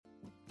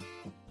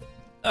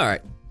All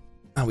right.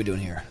 How we doing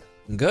here?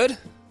 Good?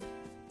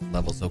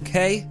 Level's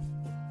okay.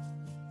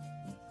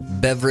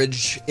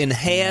 Beverage in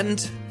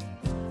hand.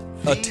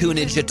 A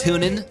tunage a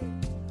tunin'.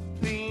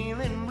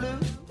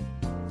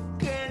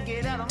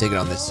 Taking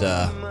on this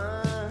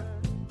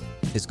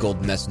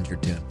Golden Messenger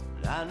tune.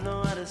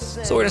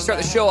 So we're going to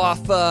start the show off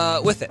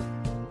with it.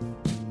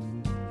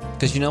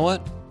 Because you know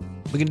what?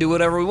 We can do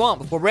whatever we want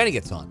before Brandy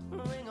gets on.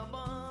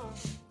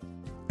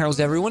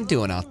 How's everyone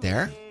doing out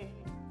there?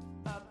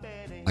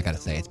 I gotta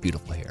say, it's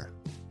beautiful here.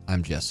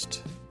 I'm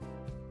just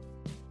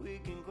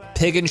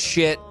pig and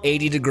shit,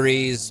 80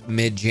 degrees,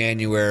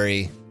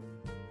 mid-January.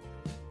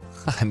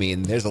 I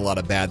mean, there's a lot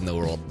of bad in the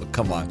world, but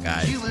come on,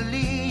 guys. It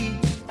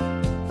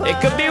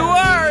could be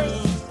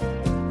worse!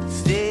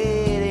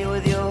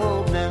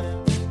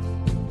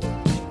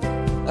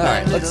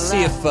 Alright, let's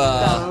see if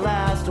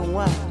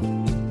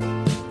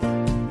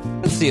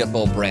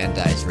old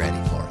Brandeis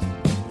ready for it.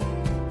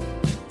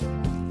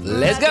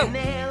 Let's go!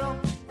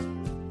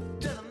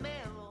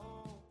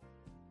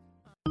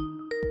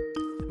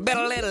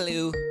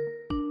 Better-little-oo.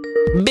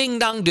 Bing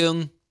dong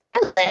doong.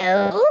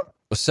 Hello.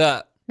 What's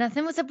up?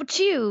 Nothing. What's up with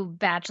you,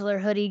 bachelor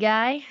hoodie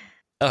guy?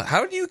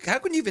 How can you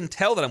even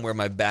tell that I'm wearing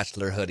my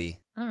bachelor hoodie?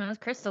 I don't know. It's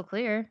crystal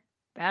clear.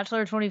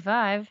 Bachelor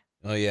 25.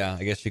 Oh yeah,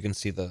 I guess you can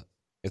see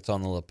it's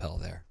on the lapel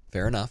there.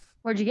 Fair enough.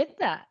 Where'd you get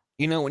that?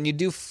 You know, when you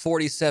do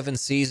 47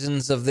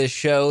 seasons of this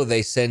show,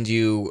 they send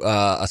you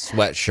a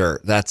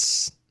sweatshirt.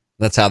 That's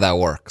how that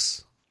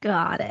works.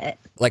 Got it.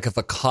 Like if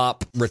a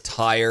cop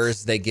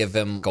retires, they give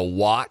him a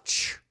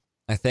watch,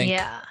 I think.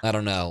 Yeah. I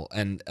don't know.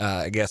 And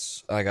I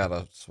guess I got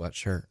a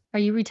sweatshirt. Are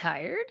you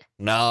retired?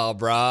 No,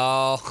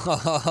 bro.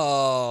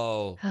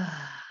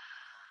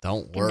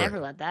 Don't worry. Never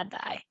let that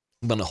die.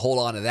 I'm going to hold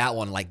on to that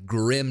one like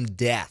grim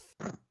death.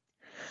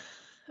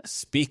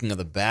 Speaking of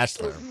The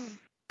Bachelor,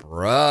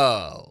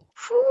 bro.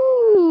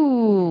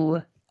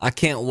 Whew. I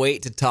can't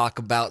wait to talk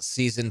about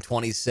season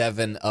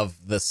 27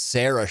 of The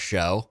Sarah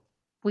Show.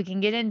 We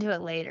can get into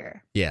it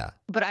later. Yeah.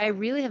 But I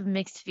really have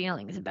mixed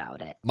feelings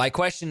about it. My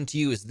question to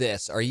you is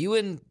this. Are you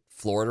in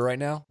Florida right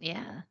now?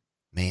 Yeah.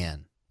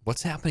 Man,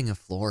 what's happening in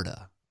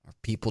Florida? Are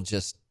people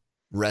just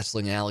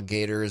wrestling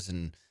alligators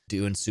and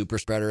doing super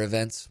spreader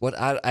events?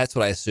 That's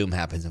what I assume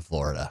happens in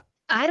Florida.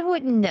 I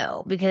wouldn't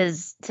know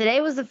because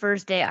today was the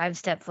first day I've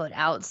stepped foot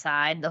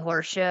outside the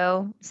horse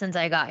show since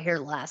I got here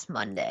last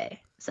Monday.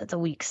 So it's a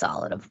week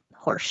solid of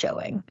horse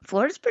showing.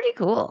 Florida's pretty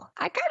cool.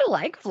 I kind of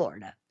like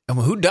Florida. I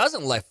mean, who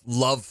doesn't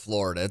love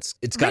Florida?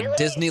 It's got Really?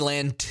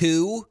 Disneyland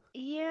 2.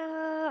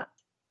 Yeah.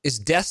 Is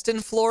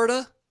Destin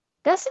Florida?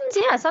 Destin's,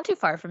 yeah, it's not too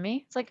far from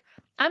me. It's like,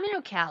 I'm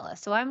in Ocala,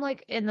 so I'm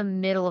like in the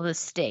middle of the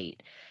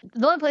state.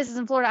 The only places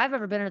in Florida I've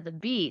ever been are the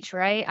beach,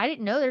 right? I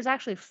didn't know there's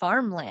actually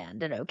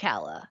farmland in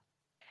Ocala.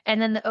 And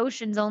then the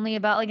ocean's only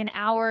about like an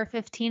hour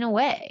 15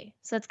 away.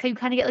 So it's you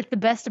kind of get like the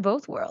best of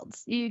both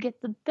worlds. You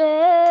get the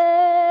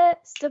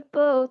best of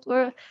both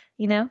worlds,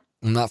 you know?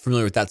 I'm not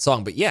familiar with that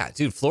song, but yeah,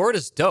 dude,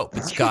 Florida's dope.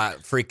 It's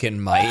got freaking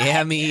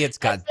Miami. It's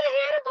got... That's the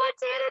Hannah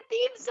Montana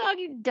theme song,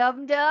 you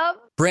dum-dum.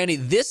 Brandy,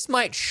 this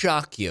might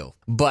shock you,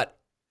 but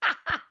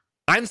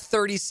I'm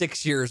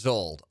 36 years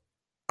old.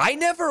 I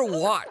never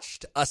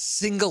watched a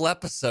single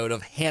episode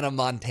of Hannah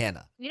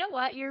Montana. You know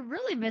what? You're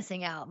really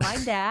missing out. My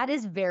dad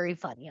is very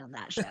funny on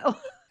that show.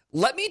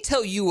 Let me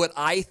tell you what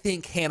I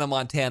think Hannah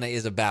Montana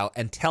is about,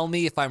 and tell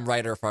me if I'm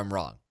right or if I'm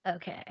wrong.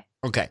 Okay.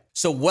 Okay,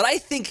 so what I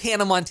think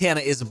Hannah Montana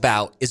is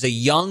about is a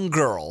young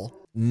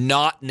girl,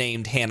 not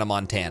named Hannah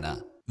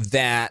Montana,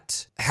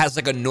 that has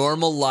like a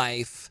normal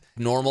life,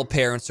 normal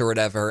parents or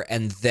whatever,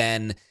 and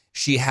then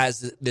she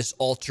has this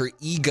alter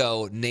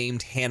ego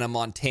named Hannah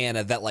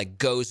Montana that like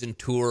goes and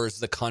tours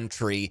the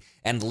country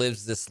and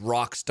lives this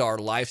rock star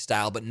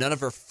lifestyle, but none of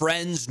her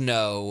friends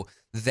know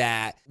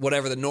that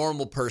whatever the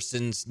normal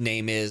person's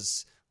name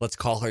is, let's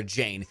call her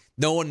Jane.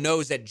 No one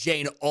knows that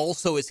Jane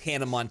also is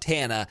Hannah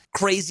Montana.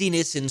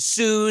 Craziness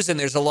ensues, and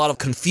there's a lot of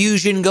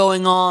confusion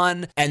going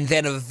on. And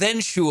then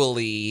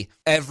eventually,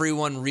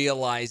 everyone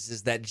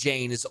realizes that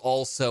Jane is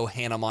also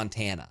Hannah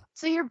Montana.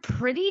 So you're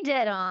pretty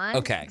dead on.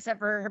 Okay. Except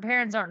for her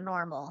parents aren't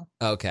normal.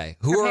 Okay.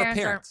 Who are her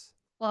parents?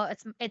 Well,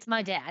 it's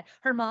my dad.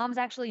 Her mom's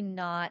actually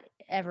not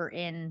ever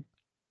in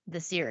the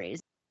series.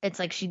 It's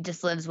like she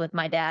just lives with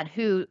my dad,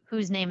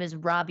 whose name is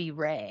Robbie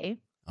Ray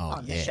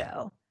on the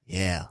show.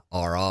 Yeah,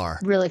 RR.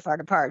 Really far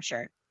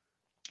departure.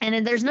 And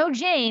then there's no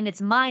Jane,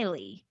 it's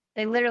Miley.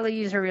 They literally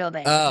use her real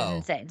name. Oh.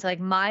 It's insane. So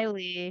like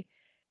Miley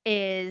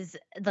is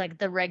like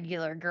the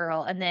regular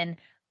girl, and then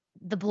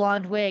the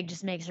blonde wig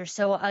just makes her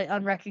so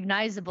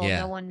unrecognizable.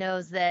 Yeah. No one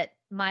knows that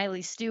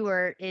Miley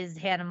Stewart is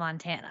Hannah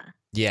Montana.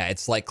 Yeah,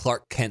 it's like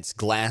Clark Kent's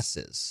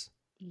glasses.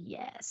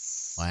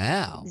 Yes.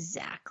 Wow.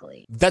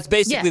 Exactly. That's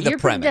basically the you're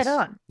premise. Pretty dead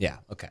on. Yeah,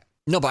 okay.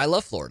 No, but I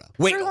love Florida.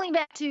 Wait. Circling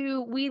back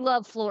to We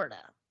Love Florida.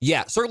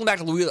 Yeah, circling back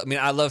to Louis, I mean,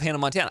 I love Hannah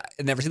Montana.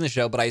 I've never seen the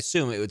show, but I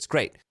assume it's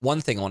great. One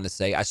thing I wanted to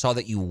say, I saw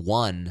that you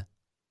won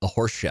a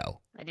horse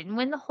show. I didn't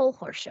win the whole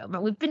horse show,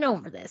 but we've been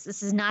over this.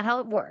 This is not how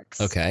it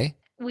works. Okay.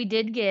 We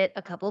did get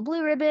a couple of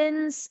blue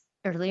ribbons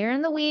earlier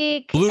in the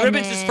week. Blue and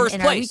ribbons is then first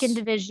in place. Our weekend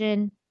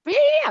division.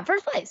 Yeah,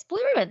 first place, Blue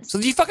Ribbons. So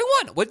you fucking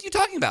won. What are you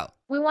talking about?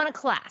 We won a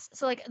class.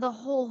 So like the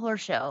whole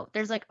horse show,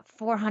 there's like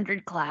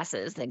 400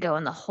 classes that go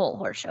in the whole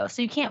horse show.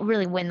 So you can't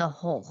really win the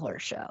whole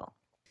horse show.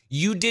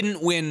 You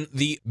didn't win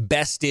the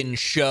best in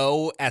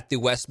show at the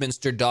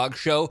Westminster Dog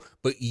Show,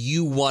 but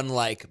you won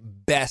like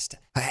best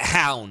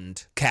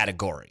hound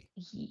category.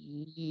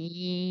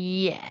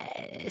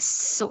 Yes,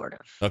 sort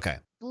of. Okay.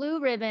 Blue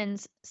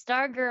Ribbons,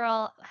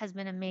 Stargirl has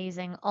been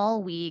amazing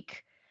all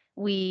week.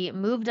 We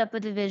moved up a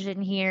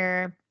division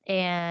here,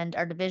 and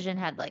our division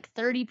had like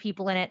 30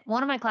 people in it.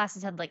 One of my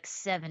classes had like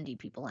 70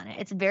 people in it.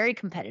 It's very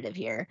competitive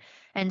here.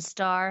 And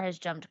Star has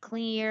jumped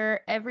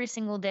clear every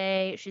single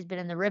day. She's been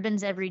in the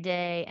ribbons every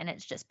day, and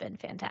it's just been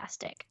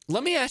fantastic.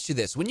 Let me ask you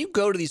this. When you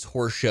go to these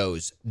horse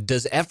shows,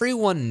 does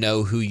everyone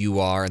know who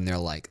you are? And they're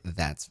like,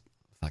 that's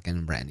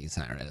fucking Brandi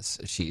Cyrus.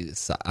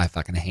 I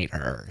fucking hate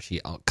her. She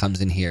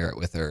comes in here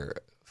with her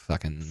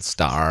fucking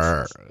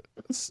Star,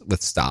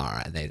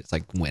 and they just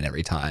like win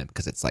every time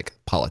because it's like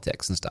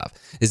politics and stuff.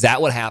 Is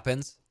that what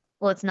happens?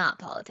 Well, it's not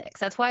politics.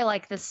 That's why I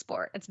like this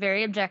sport. It's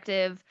very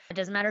objective. It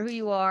doesn't matter who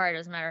you are. It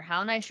doesn't matter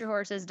how nice your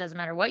horse is. It doesn't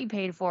matter what you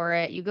paid for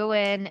it. You go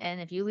in,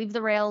 and if you leave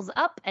the rails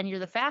up and you're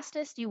the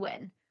fastest, you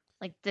win.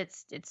 Like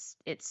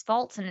it's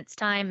faults and it's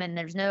time, and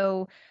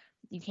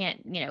you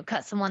can't,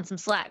 cut someone some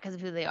slack because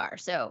of who they are.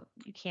 So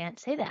you can't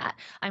say that.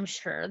 I'm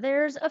sure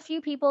there's a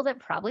few people that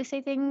probably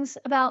say things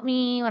about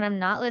me when I'm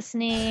not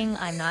listening.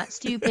 I'm not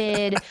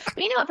stupid.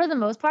 But you know what? For the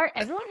most part,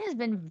 everyone has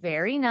been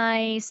very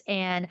nice.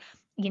 And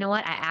you know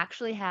what? I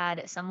actually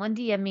had someone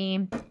DM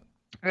me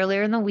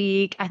earlier in the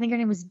week. I think her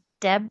name was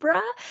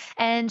Deborah,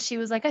 and she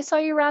was like, I saw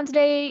you around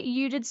today.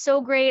 You did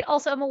so great.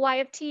 Also, I'm a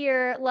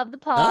YFTer. Love the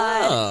pod.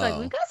 Oh. So like,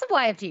 we've got some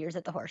YFTers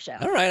at the horse show.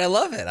 All right. I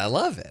love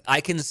it.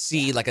 I can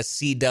see like a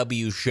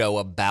CW show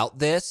about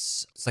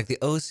this. It's like the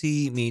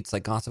OC meets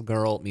like Gossip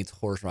Girl meets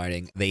horse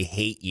riding. They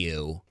hate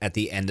you at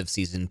the end of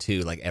season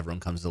 2. Like everyone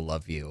comes to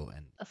love you.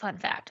 And a fun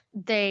fact,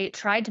 they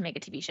tried to make a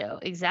TV show,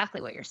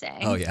 exactly what you're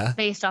saying. Oh, yeah?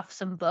 Based off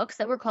some books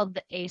that were called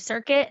The A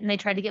Circuit, and they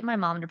tried to get my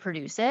mom to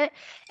produce it.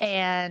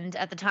 And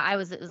at the time, it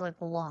was like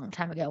a long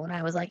time ago when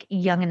I was like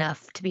young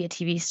enough to be a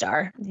TV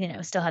star,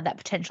 still had that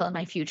potential in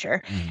my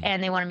future.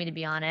 And they wanted me to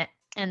be on it.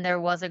 And there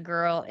was a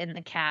girl in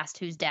the cast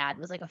whose dad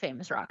was like a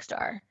famous rock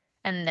star.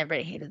 And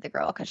everybody hated the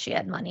girl because she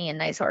had money and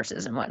nice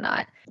horses and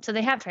whatnot. So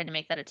they have tried to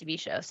make that a TV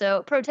show.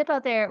 So pro tip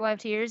out there,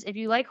 YFTers, if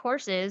you like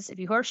horses, if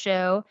you horse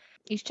show,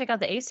 you should check out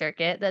the A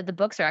Circuit. The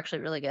books are actually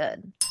really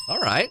good.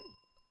 All right.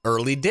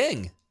 Early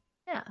ding.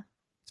 Yeah.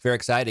 It's very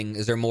exciting.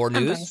 Is there more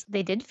news? Nice.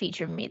 They did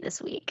feature me this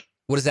week.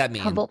 What does that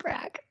mean? Humble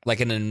brag.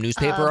 Like in a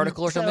newspaper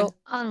article or something?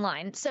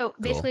 Online. So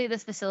basically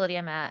this facility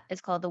I'm at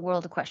is called the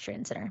World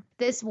Equestrian Center.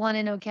 This one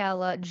in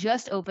Ocala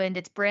just opened.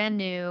 It's brand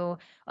new.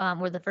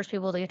 We're the first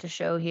people to get to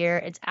show here.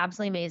 It's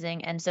absolutely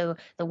amazing. And so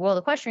the World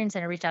Equestrian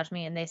Center reached out to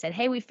me and they said,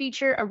 hey, we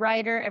feature a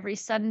rider every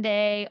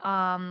Sunday.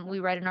 We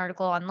write an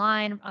article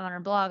online on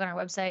our blog, on our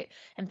website,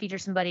 and feature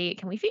somebody.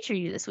 Can we feature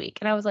you this week?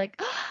 And I was like,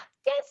 oh,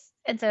 yes.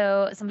 And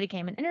so somebody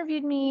came and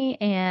interviewed me,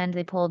 and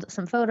they pulled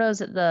some photos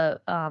that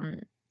the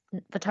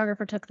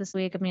photographer took this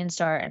week of me and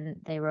Star, and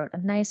they wrote a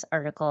nice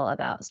article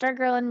about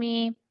Stargirl and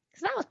me.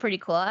 So that was pretty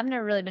cool. I've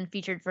never really been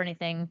featured for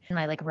anything in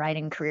my like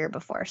riding career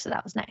before, so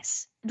that was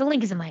nice. The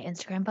link is in my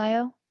Instagram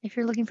bio if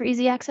you're looking for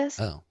easy access.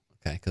 Oh,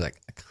 okay. Because I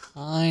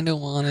kind of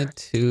wanted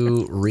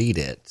to read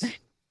it.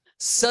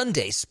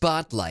 Sunday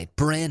Spotlight,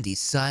 Brandi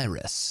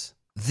Cyrus.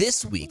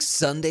 This week's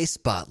Sunday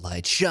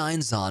Spotlight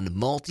shines on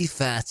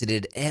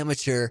multifaceted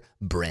amateur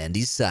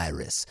Brandi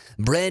Cyrus.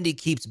 Brandi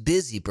keeps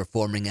busy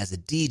performing as a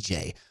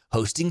DJ,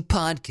 hosting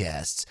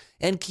podcasts,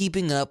 and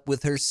keeping up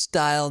with her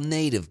Style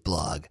Native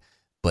blog.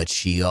 But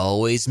she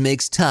always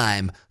makes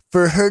time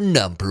for her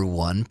number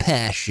one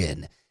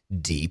passion,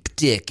 deep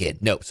dickin'.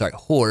 No, sorry,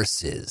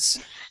 horses.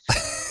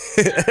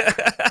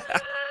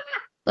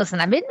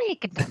 Listen, I've been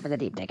making time for the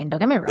deep dickin', don't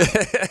get me wrong.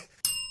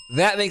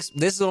 This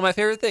is one of my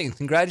favorite things.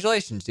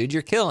 Congratulations, dude.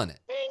 You're killing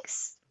it.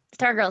 Thanks.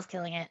 Stargirl's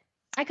killing it.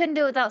 I couldn't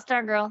do it without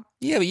Stargirl.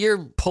 Yeah, but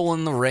you're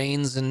pulling the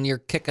reins and you're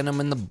kicking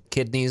them in the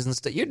kidneys and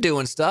stuff. You're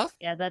doing stuff.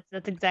 Yeah,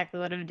 that's exactly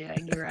what I'm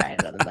doing. You're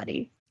right,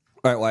 everybody.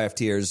 All right,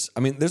 YFTers. I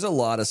mean, there's a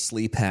lot of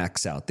sleep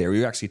hacks out there.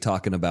 We were actually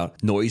talking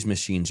about noise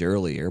machines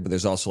earlier, but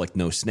there's also like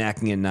no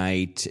snacking at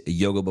night,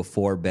 yoga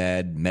before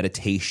bed,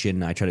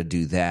 meditation. I try to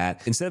do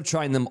that. Instead of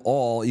trying them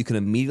all, you can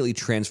immediately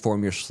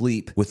transform your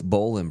sleep with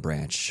Boll and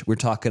Branch. We're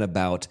talking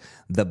about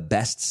the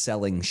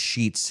best-selling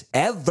sheets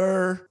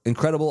ever.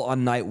 Incredible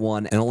on night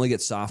one and only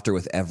get softer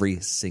with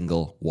every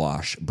single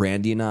wash.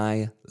 Brandi and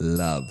I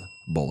love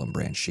Boll and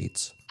Branch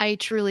sheets. I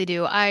truly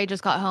do. I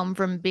just got home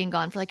from being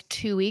gone for like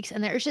 2 weeks,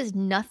 and there's just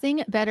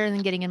nothing better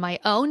than getting in my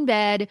own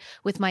bed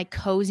with my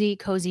cozy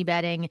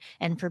bedding.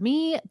 And for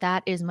me,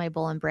 that is my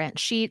Boll and Branch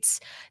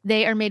sheets.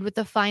 They are made with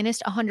the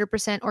finest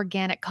 100%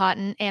 organic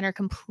cotton and are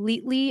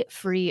completely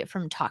free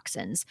from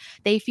toxins.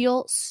 They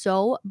feel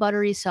so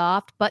buttery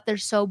soft, but they're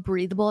so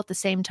breathable at the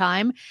same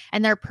time.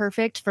 And they're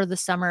perfect for the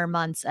summer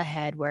months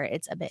ahead where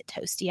it's a bit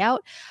toasty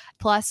out.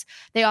 Plus,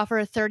 they offer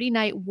a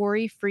 30-night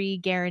worry-free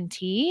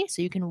guarantee,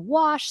 so you can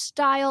wash,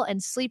 style, trial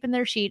and sleep in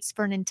their sheets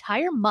for an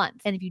entire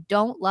month. And if you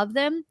don't love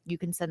them, you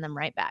can send them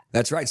right back.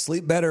 That's right.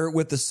 Sleep better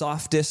with the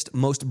softest,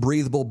 most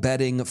breathable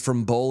bedding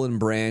from Boll and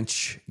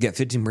Branch. Get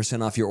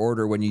 15% off your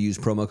order when you use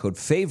promo code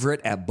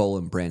FAVORITE at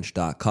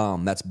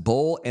bollandbranch.com. That's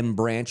Boll and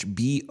Branch,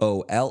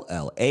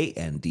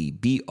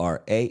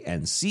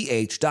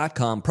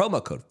 BOLLANDBRANCH.com.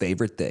 Promo code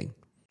favorite thing.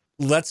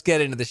 Let's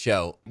get into the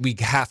show. We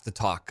have to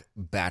talk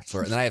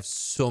Bachelor, and then I have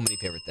so many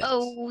favorite things.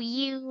 Oh,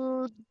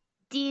 you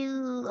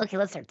do. Okay,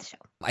 let's start the show.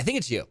 I think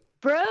it's you.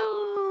 Bros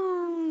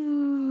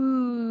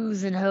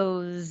and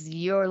hoes,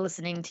 you're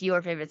listening to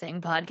Your Favorite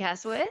Thing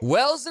podcast with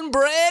Wells and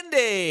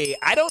Brandy.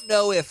 I don't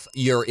know if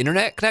your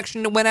internet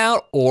connection went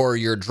out or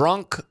you're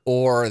drunk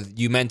or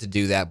you meant to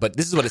do that, but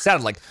this is what it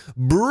sounded like.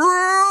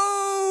 Bros.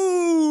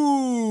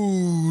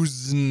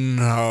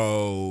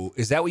 No.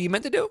 Is that what you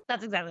meant to do?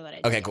 That's exactly what I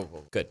did. Okay,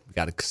 cool. Good. We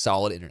got a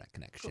solid internet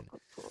connection.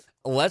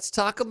 Let's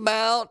talk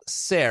about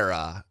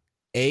Sarah,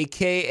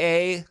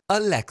 a.k.a.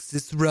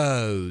 Alexis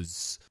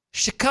Rose.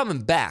 She's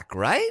coming back,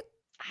 right?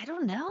 I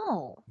don't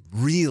know.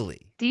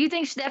 Really? Do you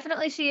think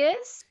definitely she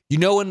is? You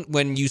know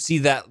when you see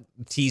that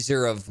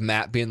teaser of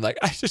Matt being like,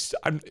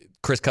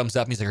 Chris comes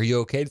up and he's like, are you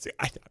okay? It's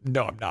like,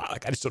 no, I'm not.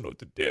 Like, I just don't know what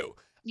to do.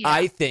 Yeah.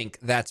 I think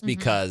that's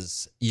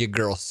because your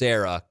girl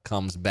Sarah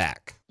comes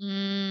back.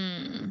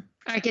 I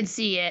can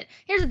see it.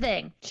 Here's the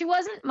thing. She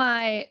wasn't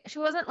like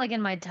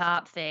in my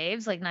top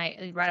faves, like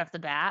right off the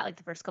bat, like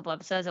the first couple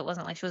episodes. It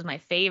wasn't like she was my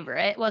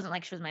favorite. It wasn't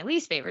like she was my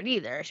least favorite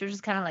either. She was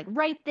just kind of like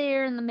right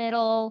there in the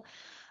middle.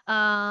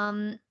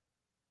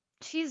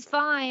 She's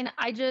fine.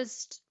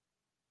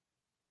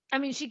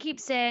 She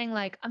keeps saying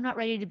like, I'm not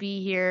ready to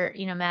be here.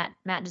 You know,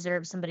 Matt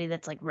deserves somebody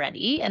that's like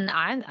ready. And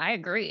I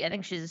agree. I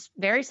think she's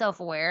very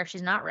self-aware.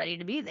 She's not ready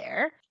to be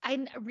there.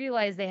 I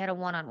realized they had a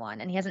one-on-one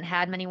and he hasn't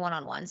had many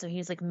one-on-ones. So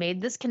he's like made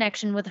this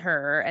connection with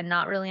her and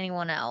not really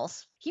anyone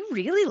else. He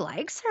really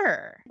likes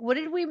her. What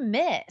did we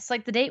miss?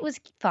 Like the date was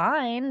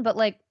fine, but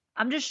like,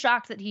 I'm just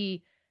shocked that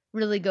he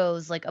really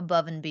goes like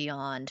above and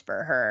beyond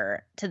for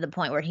her to the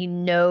point where he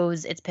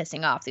knows it's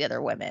pissing off the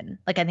other women.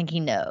 Like, I think he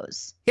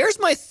knows. Here's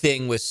my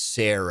thing with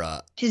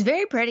Sarah. She's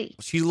very pretty.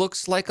 She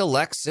looks like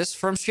Alexis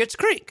from Schitt's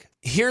Creek.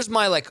 Here's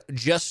my like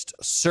just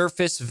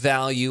surface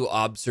value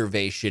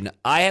observation.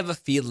 I have a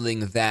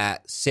feeling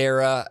that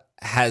Sarah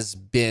has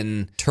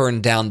been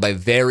turned down by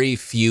very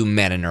few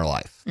men in her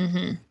life.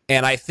 Mm-hmm.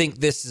 And I think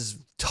this is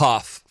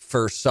tough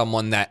for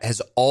someone that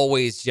has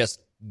always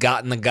just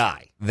gotten the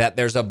guy, that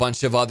there's a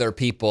bunch of other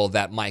people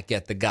that might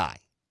get the guy.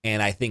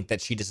 And I think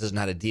that she just doesn't know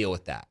how to deal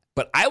with that.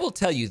 But I will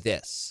tell you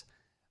this.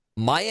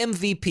 My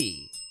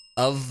MVP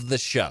of the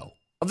show,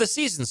 of the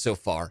season so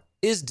far,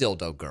 is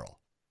Dildo Girl.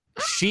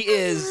 She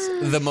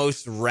is the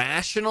most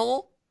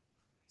rational,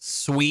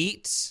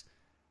 sweet,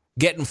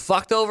 getting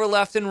fucked over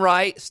left and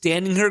right,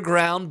 standing her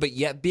ground, but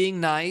yet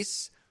being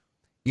nice.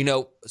 You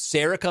know,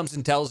 Sarah comes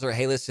and tells her,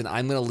 hey, listen,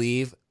 I'm going to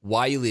leave.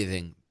 Why are you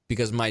leaving?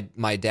 Because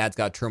my dad's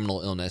got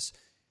terminal illness.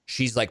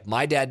 She's like,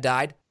 my dad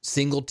died.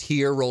 Single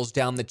tear rolls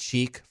down the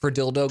cheek for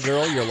Dildo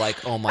Girl. You're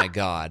like, oh my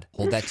God.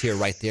 Hold that tear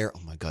right there.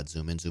 Oh my God.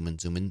 Zoom in. This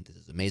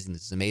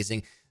is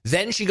amazing.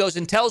 Then she goes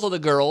and tells all the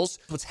girls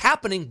what's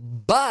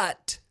happening,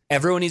 but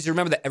everyone needs to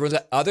remember that everyone's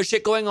got other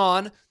shit going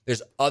on.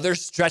 There's other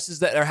stresses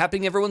that are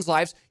happening in everyone's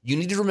lives. You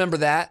need to remember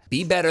that.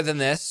 Be better than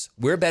this.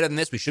 We're better than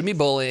this. We shouldn't be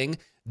bullying.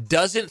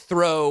 Doesn't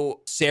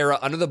throw Sarah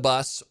under the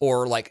bus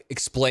or like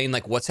explain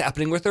like what's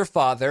happening with her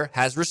father.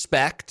 Has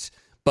respect,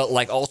 but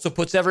like also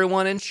puts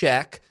everyone in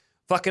check.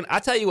 Fucking, I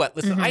tell you what,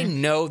 listen, I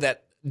know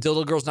that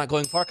Dildo Girl's not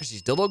going far because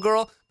she's Dildo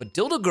Girl, but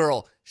Dildo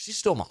Girl, she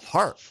stole my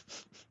heart.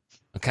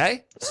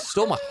 Okay?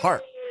 Stole my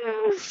heart.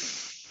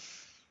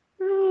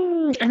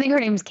 I think her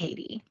name's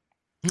Katie.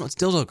 No, it's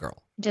Dildo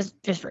Girl. Just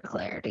for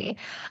clarity.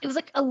 It was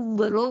like a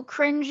little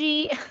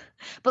cringy,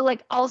 but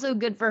like also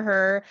good for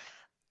her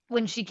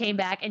when she came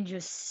back and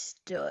just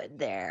stood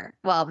there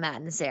while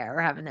Matt and Sarah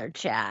were having their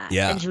chat.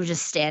 Yeah. And she was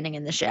just standing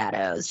in the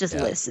shadows, just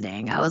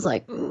listening. I was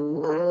like,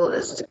 ooh,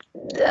 this is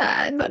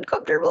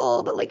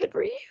uncomfortable, but like good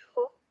for you.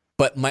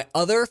 But my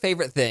other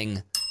favorite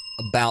thing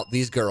about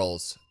these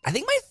girls, I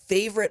think my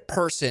favorite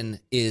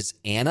person is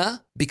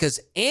Anna, because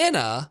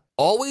Anna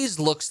always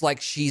looks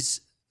like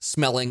she's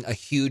smelling a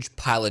huge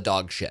pile of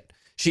dog shit.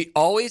 She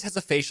always has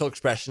a facial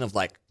expression of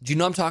like, do you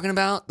know what I'm talking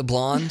about? The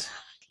blonde?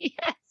 Yes.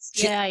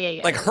 She,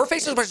 yeah. Like her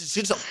facial expression,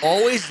 she just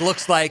always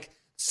looks like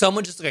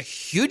someone just like a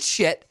huge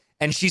shit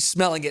and she's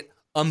smelling it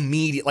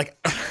immediately. Like,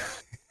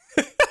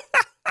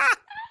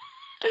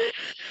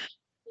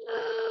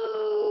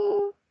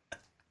 Oh.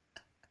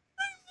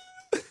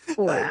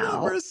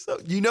 Wow.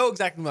 You know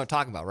exactly what I'm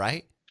talking about,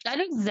 right? I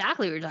know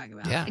exactly what you're talking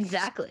about. Yeah.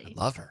 Exactly.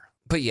 I love her.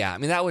 But yeah, I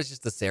mean, that was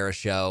just the Sarah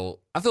show.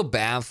 I feel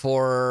bad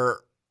for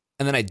her,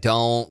 and then I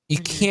don't. You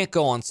can't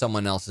go on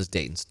someone else's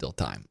date and steal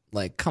time.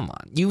 Like, come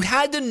on. You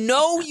had to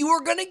know you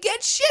were going to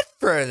get shit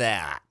for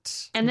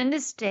that. And then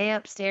to stay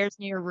upstairs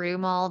in your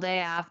room all day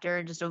after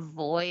and just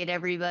avoid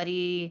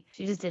everybody.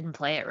 She just didn't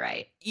play it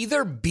right.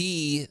 Either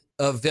be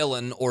a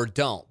villain or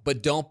don't,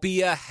 but don't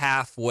be a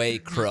halfway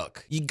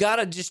crook. You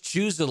gotta just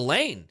choose a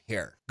lane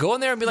here. Go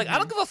in there and be like, I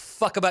don't give a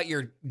fuck about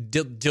your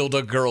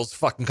dildo girls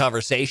fucking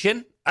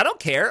conversation. I don't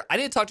care. I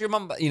didn't talk to your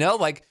mom,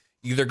 like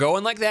either go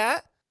in like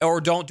that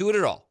or don't do it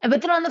at all.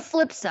 But then on the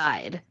flip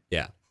side,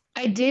 Yeah.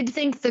 I did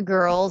think the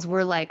girls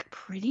were like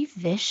pretty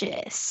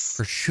vicious.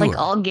 For sure. Like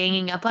all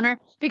ganging up on her.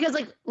 Because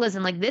like,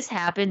 listen, like this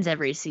happens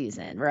every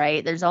season,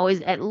 right? There's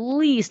always at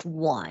least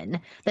one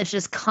that's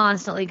just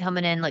constantly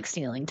coming in like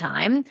stealing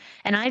time.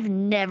 And I've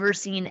never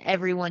seen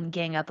everyone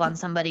gang up on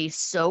somebody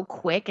so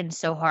quick and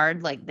so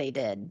hard like they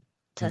did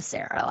to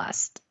Sarah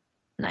last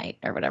night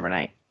or whatever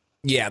night.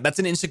 Yeah, that's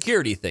an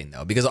insecurity thing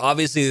though, because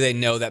obviously they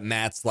know that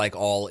Matt's like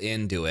all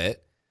into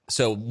it.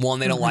 So one,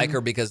 they don't like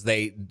her because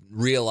they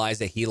realize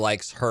that he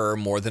likes her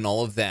more than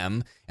all of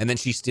them. And then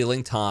she's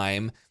stealing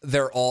time.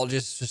 They're all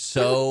just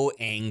so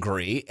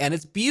angry. And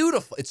it's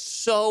beautiful. It's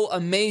so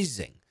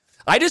amazing.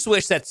 I just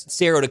wish that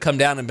Sarah would have come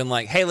down and been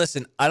like, hey,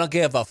 listen, I don't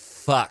give a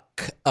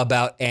fuck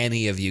about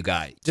any of you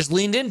guys. Just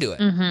leaned into it.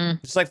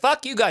 Just like,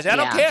 fuck you guys. I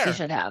don't care. She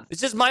should have. It's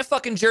just my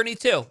fucking journey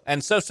too.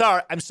 And so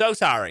sorry. I'm so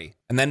sorry.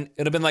 And then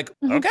it'd have been like,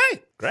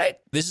 okay, great.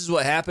 This is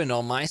what happened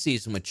on my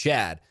season with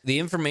Chad. The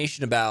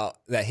information about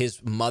that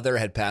his mother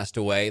had passed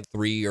away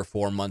 3 or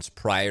 4 months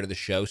prior to the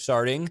show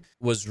starting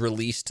was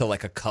released to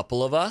like a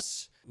couple of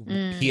us.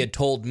 He had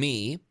told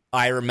me.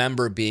 I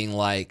remember being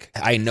like,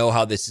 I know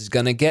how this is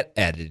going to get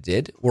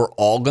edited. We're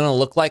all going to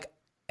look like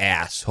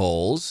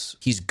assholes.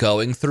 He's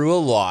going through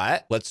a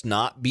lot. Let's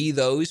not be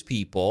those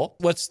people.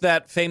 What's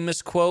that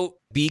famous quote?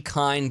 Be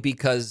kind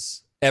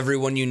because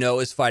everyone you know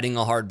is fighting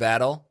a hard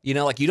battle.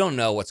 Like you don't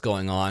know what's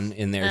going on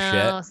in their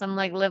shit. Some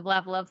like live,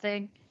 laugh, love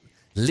thing.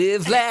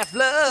 Live, laugh,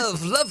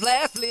 love, love,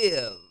 laugh,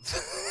 live.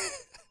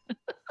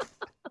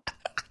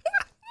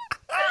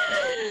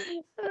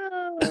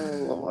 Oh,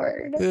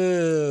 Lord.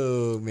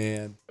 Oh,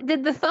 man.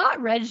 Did the thought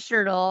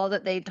register at all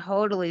that they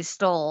totally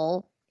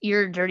stole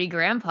your Dirty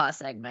Grandpa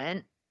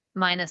segment,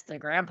 minus the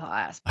grandpa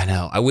aspect? I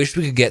know. I wish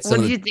we could get some What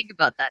of did the, you think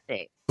about that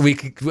date?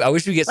 I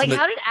wish we could get some Like, of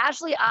how did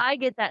Ashley I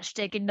get that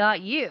shtick and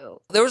not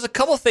you? There was a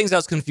couple things I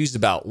was confused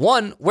about.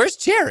 One, where's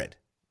Jared?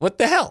 What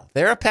the hell?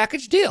 They're a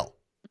package deal.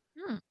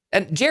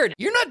 And Jared,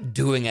 you're not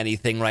doing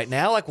anything right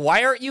now. Like,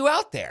 why aren't you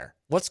out there?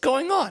 What's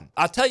going on?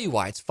 I'll tell you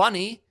why. It's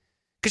funny.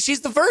 Because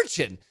she's the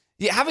virgin.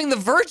 Yeah, having the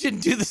virgin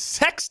do the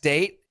sex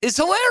date is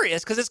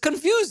hilarious because it's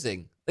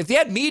confusing. If they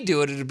had me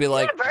do it, it'd be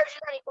like, You're not a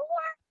virgin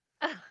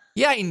anymore.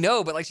 yeah, I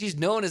know, but like she's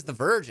known as the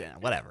virgin.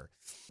 Whatever.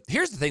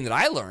 Here's the thing that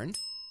I learned.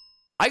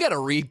 I got to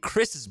read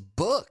Chris's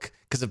book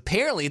because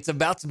apparently it's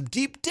about some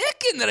deep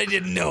dicking that I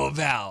didn't know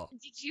about.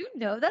 Did you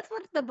know that's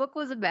what the book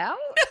was about?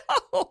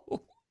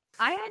 Oh.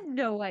 I had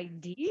no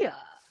idea.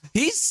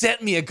 He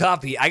sent me a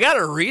copy. I got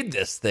to read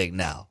this thing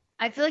now.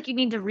 I feel like you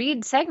need to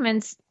read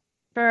segments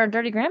for our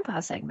Dirty Grandpa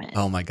segment.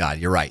 Oh my God,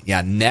 you're right.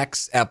 Yeah,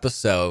 next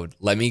episode,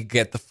 let me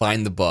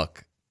find the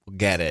book. We'll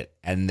get it.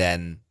 And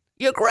then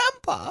your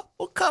grandpa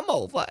will come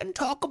over and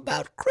talk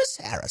about Chris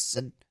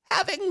Harrison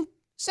having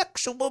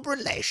sexual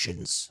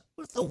relations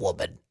with a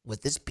woman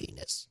with his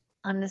penis.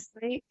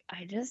 Honestly,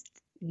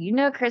 you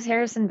know Chris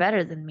Harrison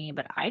better than me,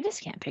 but I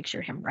just can't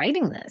picture him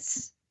writing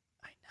this.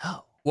 I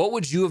know. What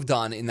would you have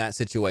done in that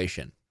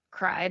situation?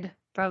 Cried,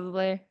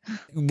 probably.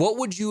 What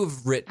would you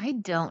have written? I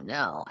don't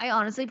know. I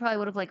honestly probably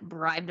would have like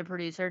bribed a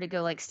producer to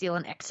go like steal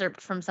an excerpt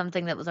from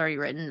something that was already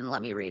written and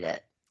let me read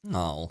it.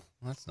 Oh,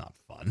 that's not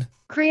fun.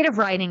 Creative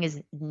writing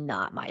is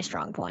not my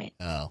strong point.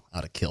 Oh,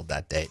 I'd have killed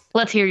that date.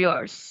 Let's hear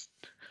yours.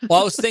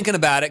 Well, I was thinking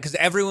about it because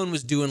everyone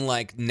was doing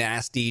like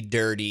nasty,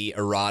 dirty,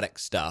 erotic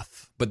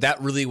stuff, but that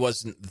really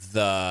wasn't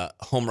the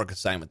homework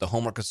assignment. The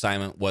homework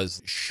assignment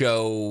was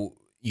show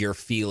your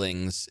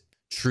feelings,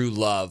 true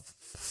love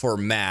for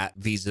Matt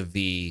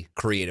vis-a-vis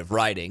creative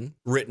writing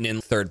written in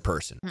third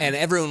person. And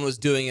everyone was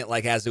doing it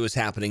like as it was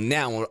happening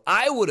now. What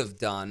I would have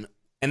done,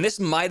 and this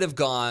might have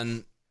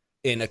gone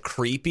in a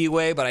creepy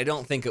way, but I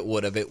don't think it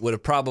would have. It would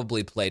have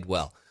probably played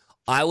well.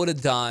 I would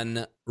have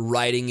done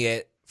writing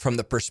it from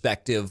the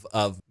perspective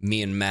of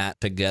me and Matt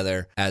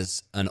together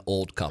as an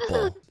old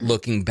couple,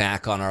 looking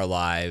back on our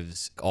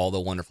lives, all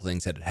the wonderful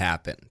things that had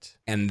happened.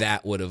 And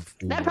that would have...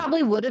 That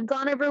probably would have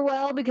gone over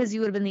well because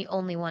you would have been the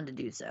only one to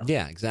do so.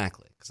 Yeah,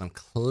 exactly. Because I'm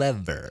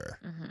clever.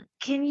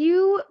 Can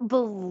you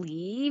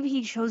believe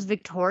he chose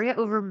Victoria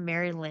over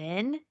Mary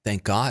Lynn?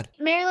 Thank God.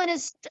 Mary Lynn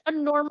is a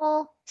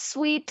normal,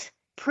 sweet,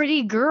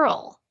 pretty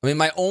girl. I mean,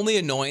 my only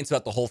annoyance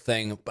about the whole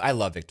thing, I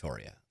love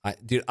Victoria.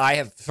 I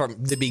have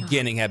from the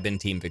beginning have been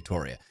Team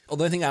Victoria. Well,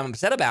 the only thing I'm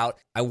upset about,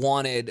 I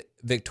wanted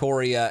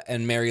Victoria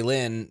and Mary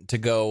Lynn to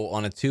go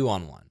on a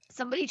 2-on-1.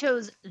 Somebody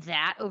chose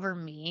that over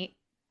me.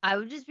 I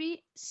would just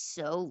be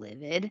so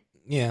livid.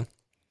 Yeah.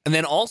 And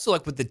then also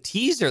like with the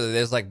teaser,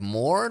 there's like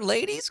more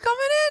ladies coming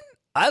in.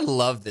 I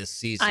love this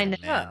season. I know.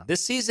 Man.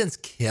 This season's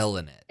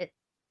killing it.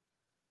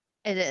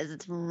 It is.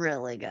 It's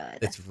really good.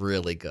 It's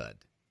really good.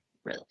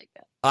 Really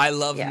good. I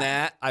love Yeah.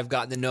 Matt. I've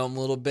gotten to know him a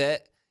little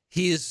bit.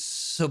 He is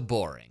so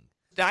boring.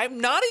 I'm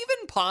not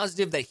even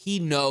positive that he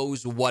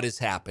knows what is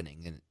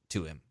happening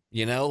to him.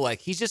 You know, like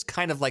he's just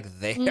kind of like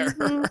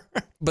there.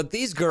 But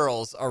these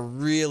girls are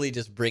really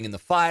just bringing the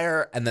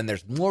fire, and then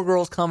there's more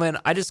girls coming.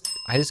 I just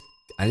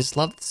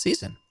love the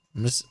season.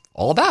 I'm just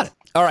all about it.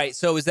 All right,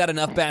 so is that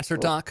enough Bachelor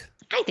talk?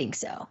 I think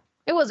so.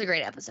 It was a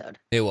great episode.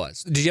 It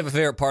was. Did you have a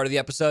favorite part of the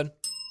episode?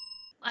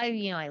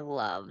 I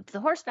loved the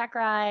horseback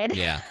ride.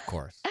 Yeah, of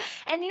course.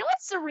 And you know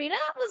what? Serena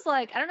was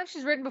like, I don't know if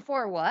she's ridden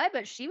before or what,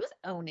 but she was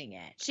owning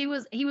it. He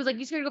was like,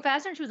 you scared to go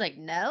faster? And she was like,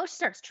 no. She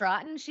starts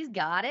trotting. She's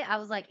got it. I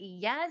was like,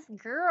 yes,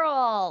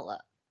 girl.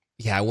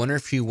 Yeah, I wonder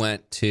if she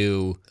went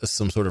to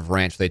some sort of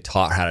ranch where they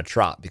taught her how to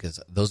trot, because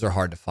those are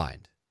hard to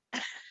find.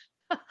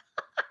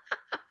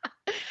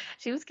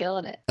 She was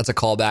killing it. That's a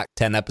callback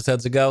 10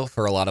 episodes ago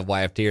for a lot of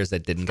YFTers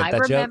that didn't get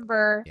that joke. I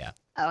remember. Yeah.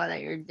 Oh, I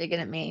thought you were digging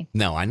at me.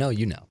 No, I know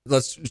you know.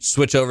 Let's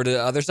switch over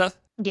to other stuff.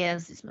 Yeah,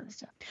 let's do some other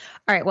stuff.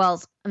 All right,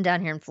 well, I'm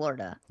down here in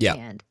Florida. Yeah.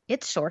 And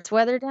it's shorts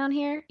weather down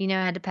here. You know,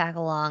 I had to pack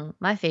along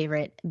my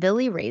favorite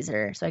Billy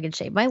razor so I could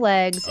shave my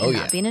legs and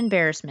not be an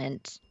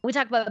embarrassment. We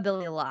talk about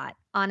Billy a lot.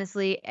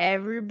 Honestly,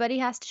 everybody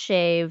has to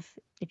shave.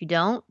 If you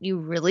don't, you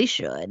really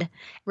should.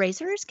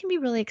 Razors can be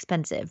really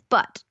expensive,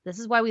 but this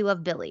is why we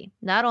love Billy.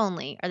 Not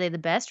only are they the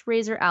best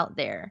razor out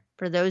there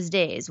for those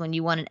days when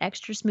you want an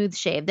extra smooth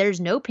shave,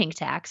 there's no pink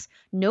tax,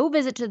 no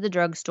visit to the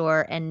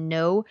drugstore, and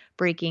no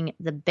breaking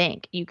the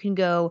bank. You can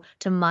go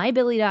to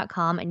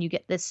mybilly.com and you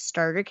get this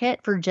starter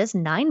kit for just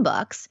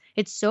 $9.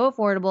 It's so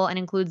affordable and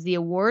includes the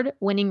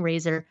award-winning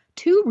razor,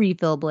 2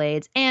 refill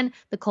blades, and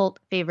the cult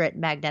favorite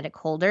magnetic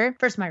holder.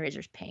 First, my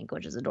razor's pink,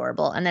 which is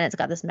adorable. And then it's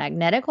got this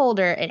magnetic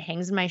holder. It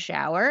hangs in my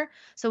shower.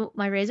 So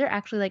my razor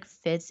actually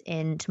fits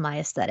into my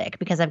aesthetic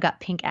because I've got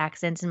pink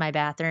accents in my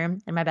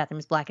bathroom and my bathroom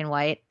is black and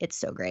white. It's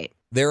so great.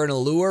 They're an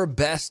Allure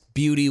Best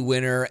Beauty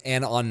winner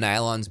and on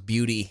Nylon's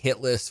beauty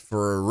hit list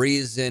for a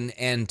reason,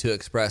 and to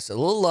express a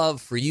little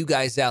love for you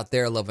guys out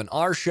there loving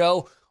our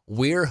show,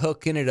 we're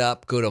hooking it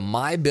up. Go to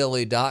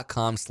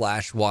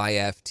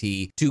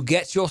mybilly.com/YFT to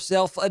get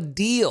yourself a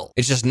deal.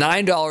 It's just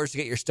 $9 to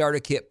get your starter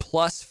kit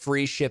plus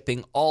free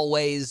shipping.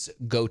 Always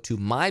go to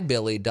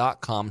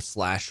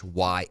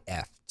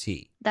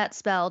mybilly.com/YFT. That's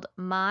spelled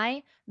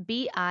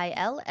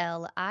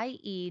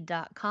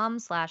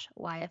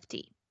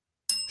mybillie.com/YFT.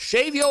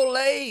 Shave your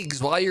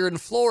legs while you're in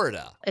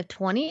Florida. If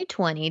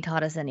 2020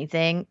 taught us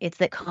anything, it's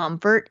that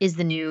comfort is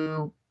the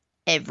new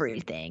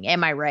everything.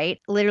 Am I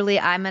right? Literally,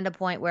 I'm at a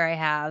point where I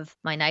have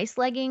my nice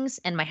leggings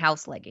and my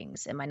house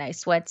leggings and my nice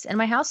sweats and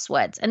my house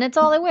sweats. And it's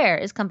all I wear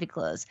is comfy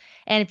clothes.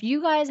 And if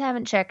you guys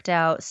haven't checked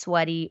out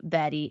Sweaty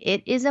Betty,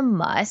 it is a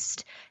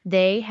must.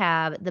 They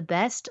have the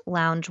best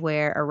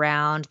loungewear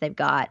around. They've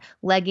got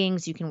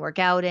leggings you can work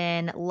out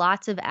in,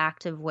 lots of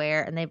active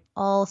wear, and they've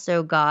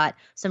also got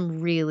some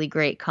really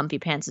great comfy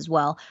pants as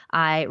well.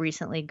 I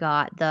recently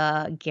got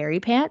the Gary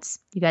pants.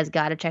 You guys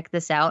got to check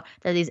this out.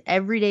 They're these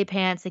everyday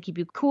pants. They keep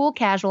you cool,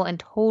 casual, and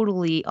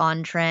totally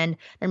on trend.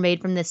 They're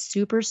made from this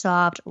super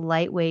soft,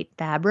 lightweight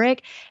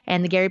fabric,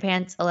 and the Gary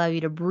pants allow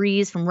you to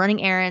breeze from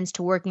running errands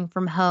to working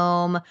from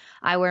home.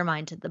 I wear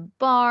mine to the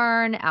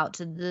barn, out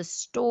to the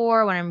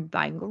store when I'm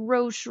buying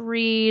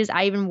groceries.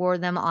 I even wore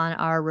them on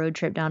our road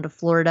trip down to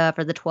Florida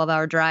for the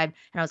 12-hour drive,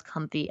 and I was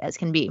comfy as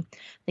can be.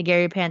 The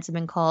Gary pants have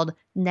been called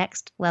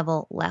next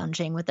level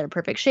lounging with their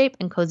perfect shape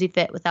and cozy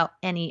fit without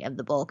any of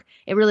the bulk.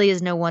 It really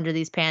is no wonder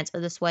these pants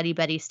are the Sweaty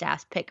Betty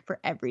staff's pick for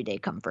everyday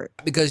comfort.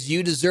 Because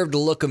you deserve to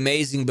look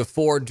amazing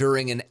before,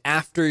 during, and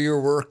after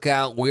your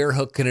workout. We're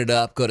hooking it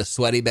up. Go to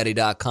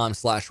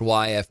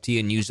sweatybetty.com/YFT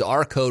and use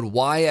our code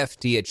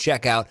YFT at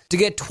checkout to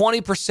get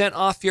 20%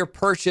 off your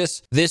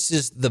purchase. This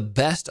is the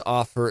best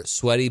offer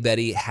Sweaty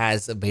Betty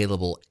has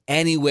available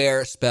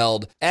anywhere,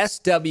 spelled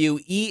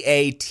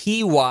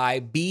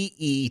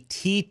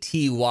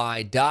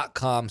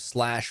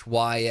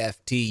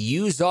SWEATYBETTY.com/YFT.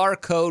 Use our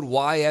code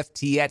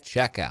YFT at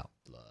checkout.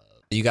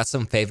 You got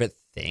some favorite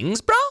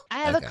things, bro? I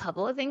have a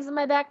couple of things in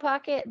my back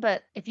pocket,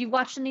 but if you've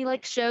watched any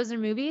shows or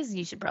movies,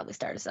 you should probably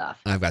start us off.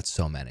 I've got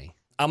so many.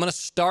 I'm going to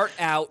start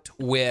out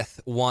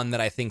with one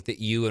that I think that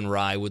you and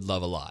Rye would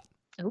love a lot.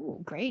 Oh,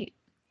 great.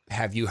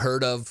 Have you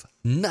heard of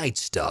Night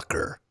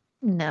Stalker?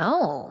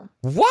 No.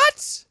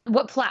 What?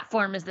 What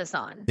platform is this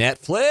on?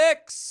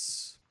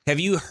 Netflix. Have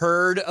you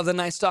heard of The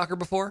Night Stalker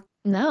before?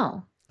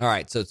 No. All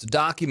right, so it's a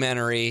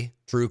documentary,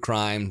 true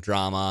crime,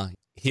 drama.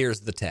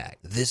 Here's the tag.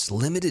 This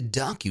limited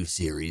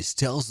docuseries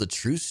tells the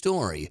true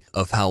story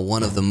of how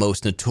one of the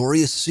most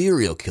notorious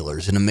serial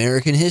killers in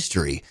American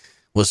history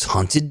was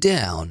hunted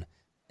down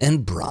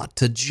and brought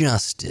to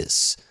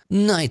justice.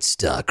 Night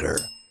Stalker.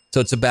 So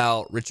it's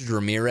about Richard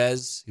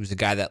Ramirez. He was a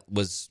guy that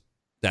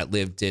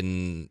lived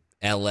in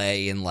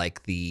LA in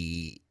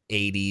the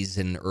 80s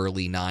and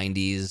early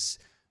 90s,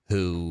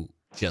 who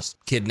just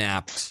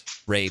kidnapped,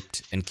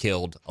 raped, and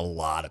killed a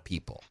lot of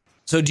people.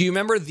 So do you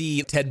remember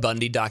the Ted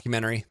Bundy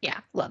documentary? Yeah,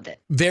 loved it.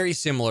 Very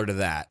similar to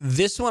that.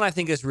 This one I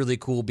think is really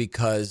cool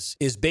because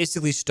is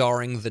basically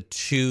starring the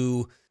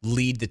two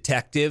lead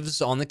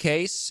detectives on the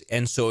case.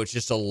 And so it's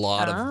just a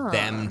lot of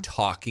them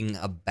talking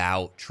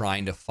about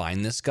trying to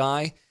find this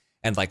guy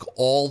and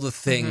all the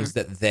things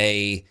that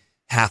they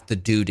have to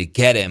do to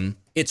get him.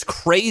 It's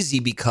crazy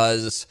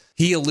because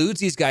he eludes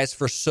these guys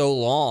for so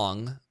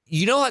long.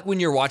 You know, like when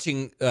you're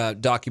watching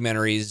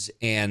documentaries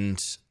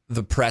and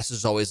the press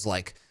is always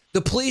like,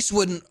 the police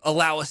wouldn't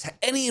allow us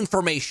any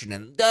information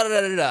and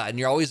da-da-da-da-da. And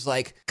you're always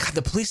like, God,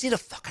 the police need to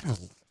fucking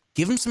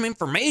give them some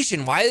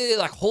information. Why are they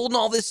like holding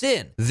all this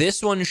in?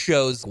 This one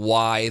shows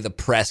why the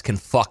press can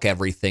fuck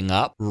everything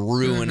up,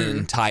 ruin an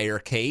entire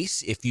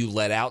case if you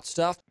let out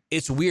stuff.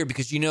 It's weird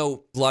because, you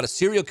know, a lot of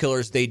serial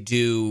killers, they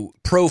do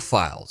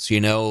profiles, you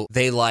know,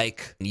 they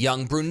like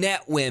young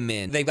brunette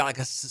women. They've got like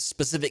a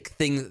specific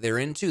thing that they're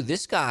into.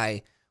 This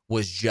guy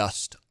was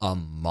just a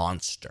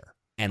monster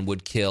and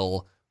would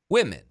kill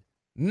women,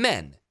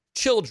 men,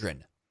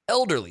 children,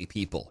 elderly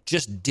people,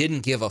 just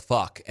didn't give a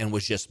fuck and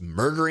was just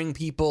murdering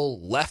people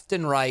left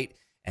and right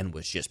and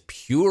was just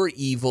pure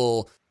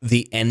evil.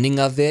 The ending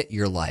of it,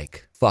 you're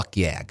like, fuck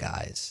yeah,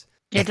 guys.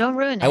 Yeah, don't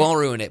ruin it. I won't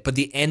ruin it. But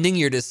the ending,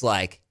 you're just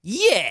like,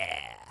 yeah,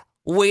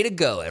 way to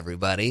go,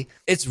 everybody.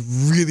 It's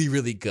really,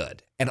 really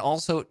good. And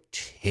also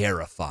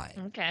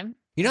terrifying. Okay.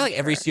 You know, like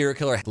every serial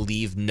killer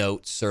leave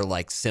notes or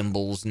like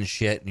symbols and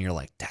shit. And you're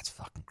like, that's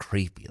fucking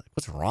creepy. Like,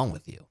 what's wrong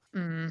with you?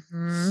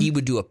 Mm-hmm. He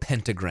would do a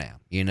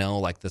pentagram, you know,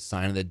 like the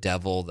sign of the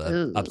devil,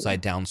 the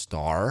upside down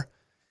star.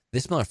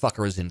 This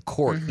motherfucker was in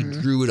court. He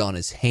drew it on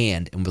his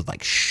hand and would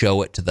like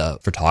show it to the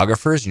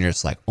photographers. And you're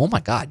just like, oh my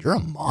God, you're a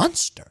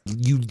monster.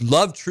 You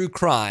love true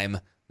crime.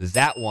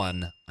 That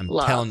one, I'm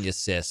telling you,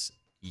 sis,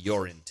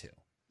 you're into.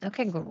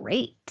 Okay,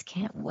 great.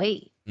 Can't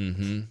wait.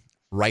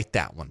 Write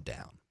that one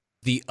down.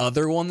 The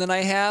other one that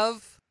I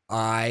have,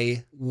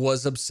 I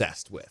was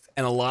obsessed with.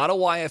 And a lot of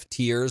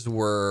YFTers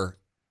were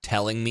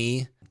telling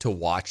me to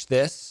watch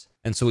this.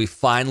 And so we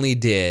finally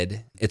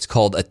did. It's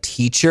called A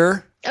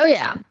Teacher. Oh,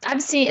 yeah.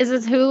 I've seen. Is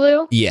this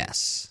Hulu?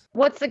 Yes.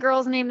 What's the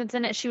girl's name that's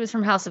in it? She was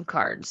from House of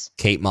Cards.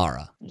 Kate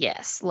Mara.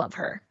 Yes. Love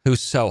her. Who's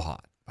so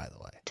hot, by the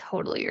way.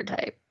 Totally your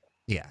type.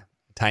 Yeah.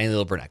 Tiny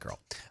little brunette girl.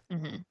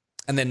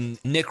 And then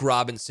Nick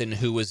Robinson,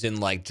 who was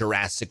in like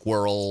Jurassic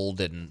World,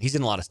 and he's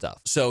in a lot of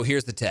stuff. So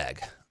here's the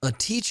tag. A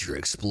teacher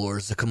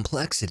explores the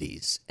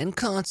complexities and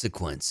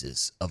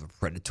consequences of a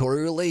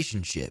predatory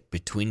relationship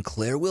between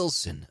Claire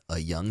Wilson, a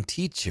young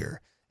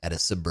teacher at a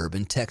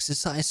suburban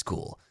Texas high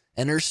school,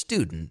 and her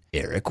student,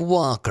 Eric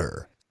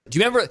Walker. Do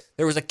you remember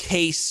there was a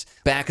case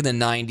back in the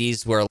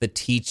 90s where the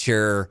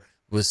teacher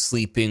was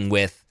sleeping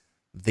with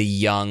the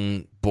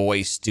young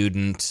boy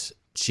student?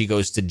 She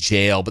goes to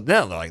jail, but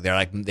no,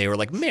 they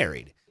were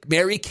married.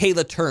 Mary Kay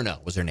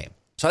Letourneau was her name.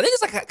 So I think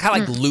it's like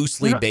kind of like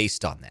loosely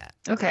based on that.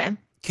 Okay.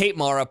 Kate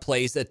Mara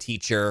plays a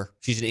teacher.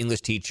 She's an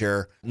English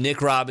teacher.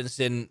 Nick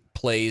Robinson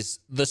plays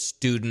the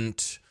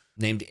student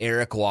named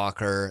Eric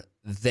Walker.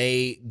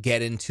 They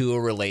get into a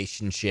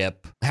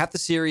relationship. Half the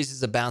series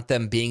is about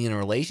them being in a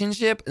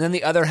relationship, and then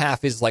the other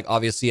half is like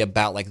obviously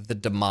about like the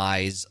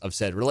demise of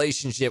said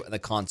relationship and the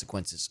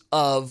consequences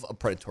of a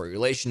predatory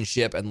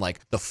relationship and like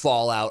the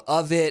fallout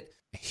of it.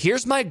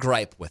 Here's my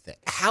gripe with it.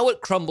 How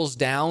it crumbles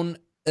down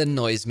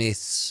annoys me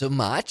so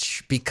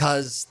much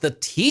because the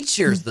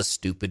teacher's the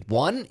stupid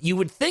one. You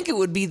would think it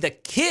would be the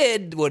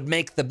kid would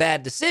make the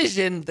bad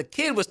decision. The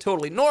kid was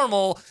totally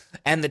normal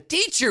and the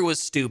teacher was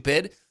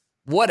stupid.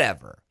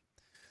 Whatever.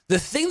 The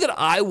thing that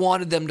I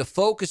wanted them to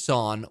focus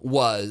on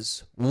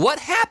was what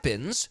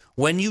happens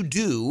when you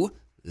do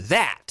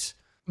that.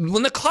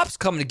 When the cops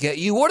come to get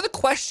you, what are the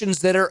questions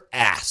that are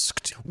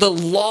asked? The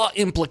law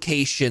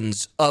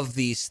implications of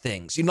these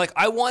things. You know, like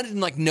I wanted to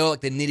like know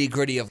like the nitty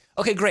gritty of,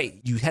 okay, great.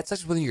 You had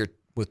sex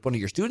with one of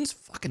your students?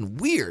 Fucking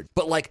weird.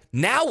 But like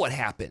now what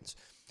happens?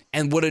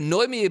 And what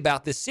annoyed me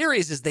about this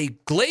series is they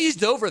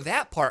glazed over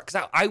that part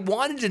because I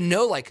wanted to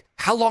know, like,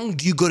 how long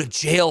do you go to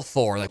jail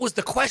for? Like, what was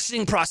the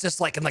questioning process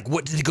like? And, like,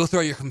 what did they go through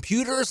all your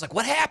computers? Like,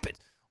 what happened?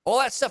 All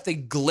that stuff they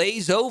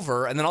glaze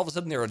over, and then all of a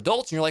sudden they're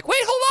adults, and you're like, wait,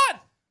 hold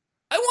on.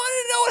 I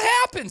wanted to know what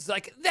happens.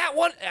 Like, that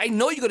one, I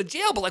know you go to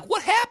jail, but, like,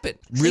 what happened?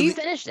 So you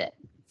finished it?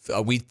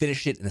 We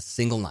finished it in a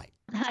single night.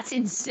 That's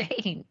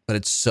insane. But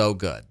it's so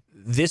good.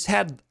 This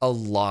had a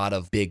lot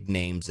of big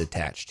names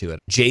attached to it.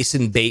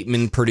 Jason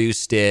Bateman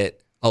produced it,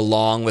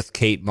 along with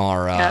Kate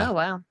Mara. Oh,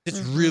 wow. It's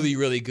really,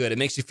 really good. It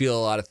makes you feel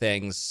a lot of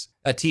things.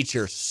 A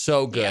teacher,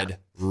 so good,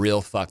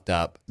 real fucked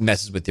up,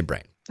 messes with your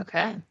brain.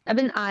 Okay. I've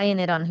been eyeing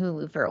it on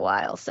Hulu for a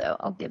while, so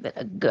I'll give it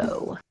a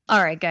go.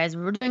 All right, guys,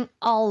 we're doing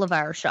all of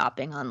our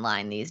shopping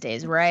online these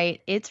days,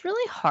 right? It's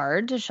really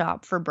hard to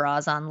shop for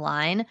bras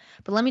online,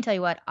 but let me tell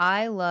you what,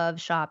 I love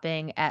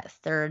shopping at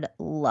Third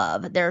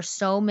Love. There are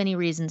so many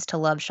reasons to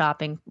love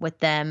shopping with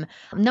them.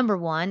 Number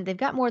one, they've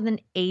got more than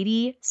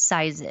 80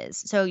 sizes,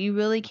 so you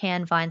really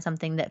can find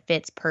something that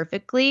fits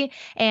perfectly.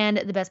 And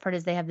the best part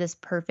is they have this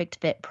perfect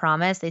fit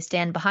promise. They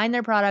stand behind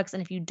their products,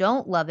 and if you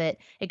don't love it,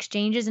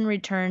 exchanges and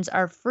returns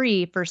are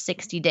free for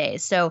 60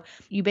 days. So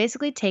you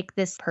basically take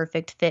this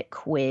perfect fit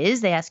quiz.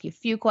 They ask you a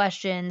few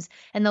questions,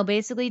 and they'll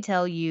basically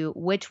tell you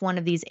which one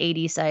of these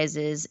 80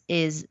 sizes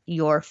is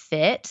your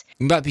fit.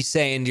 You might be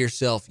saying to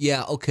yourself,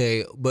 yeah,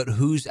 okay, but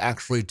who's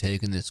actually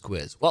taken this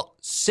quiz? Well,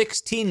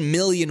 16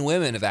 million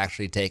women have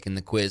actually taken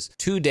the quiz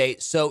to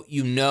date, so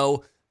you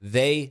know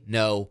they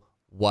know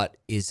what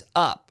is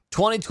up.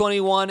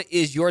 2021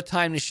 is your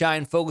time to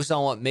shine. Focus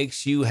on what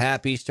makes you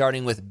happy,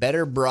 starting with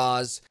better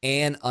bras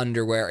and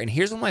underwear. And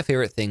here's one of my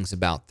favorite things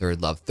about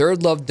Third Love.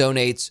 Third Love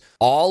donates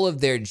all of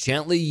their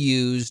gently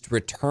used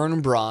return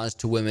bras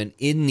to women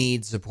in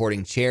need,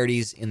 supporting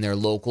charities in their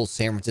local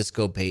San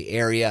Francisco Bay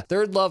Area.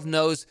 Third Love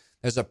knows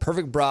there's a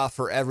perfect bra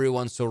for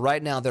everyone. So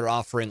right now they're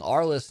offering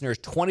our listeners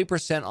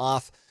 20%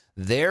 off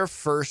their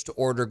first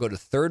order. Go to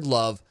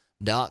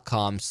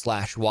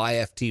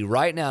thirdlove.com/YFT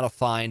right now to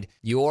find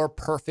your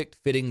perfect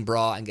fitting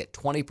bra and get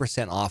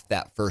 20% off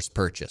that first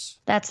purchase.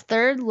 That's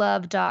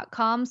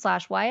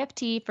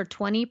thirdlove.com/YFT for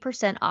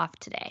 20% off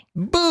today.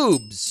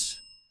 Boobs.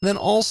 Then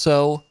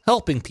also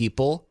helping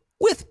people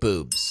with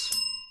boobs.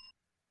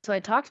 So I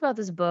talked about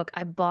this book.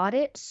 I bought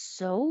it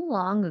so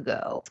long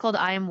ago. It's called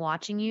I Am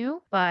Watching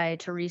You by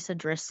Teresa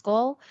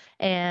Driscoll.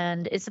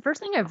 And it's the first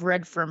thing I've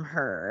read from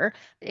her.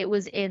 It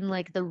was in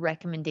like the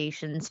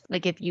recommendations.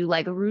 Like if you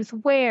like Ruth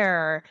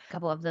Ware, a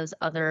couple of those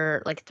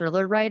other like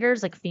thriller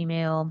writers, like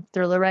female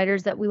thriller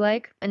writers that we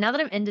like. And now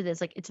that I'm into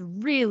this, like it's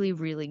really,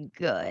 really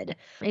good.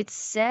 It's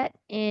set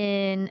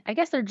in, I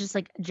guess they're just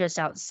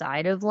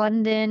outside of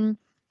London.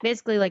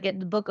 Basically,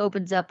 the book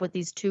opens up with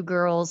these two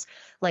girls,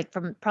 like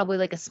from probably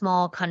like a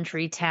small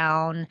country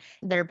town.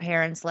 Their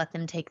parents let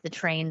them take the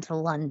train to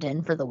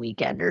London for the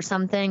weekend or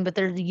something, but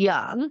they're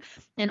young.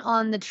 And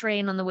on the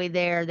train on the way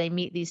there, they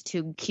meet these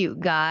two cute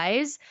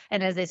guys.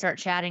 And as they start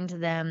chatting to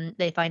them,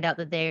 they find out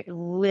that they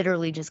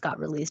literally just got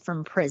released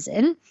from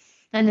prison.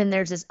 And then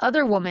there's this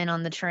other woman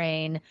on the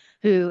train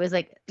who is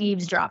like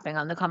eavesdropping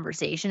on the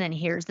conversation and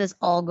hears this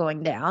all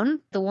going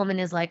down. The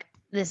woman is like,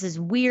 this is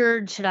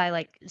weird. Should I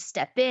like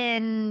step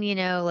in? You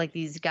know, like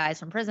these guys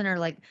from prison are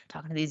like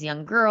talking to these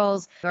young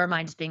girls, or am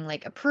I just being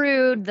like a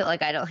prude that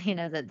like I don't,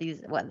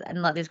 that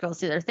and let these girls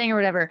do their thing or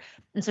whatever.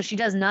 And so she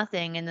does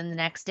nothing. And then the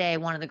next day,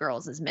 one of the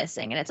girls is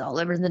missing and it's all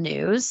over the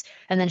news.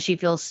 And then she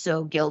feels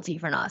so guilty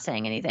for not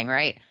saying anything.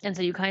 Right. And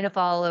so you kind of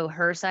follow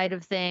her side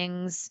of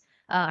things.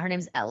 Her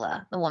name's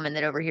Ella, the woman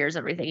that overhears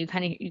everything. You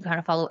kind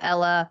of follow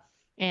Ella.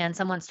 And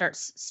someone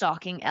starts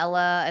stalking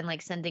Ella and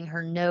like sending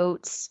her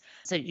notes.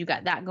 So you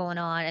got that going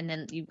on. And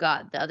then you've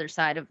got the other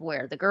side of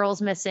where the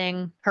girl's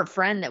missing. Her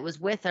friend that was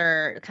with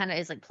her kind of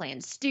is like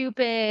playing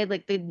stupid.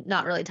 Like they're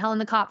not really telling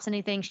the cops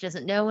anything. She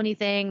doesn't know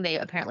anything. They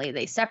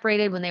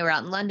separated when they were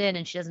out in London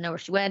and she doesn't know where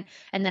she went.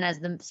 And then as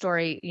the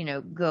story,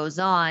 goes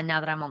on,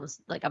 now that I'm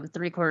almost like I'm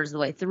 3/4 of the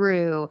way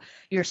through,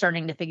 you're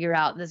starting to figure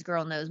out this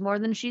girl knows more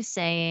than she's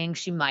saying.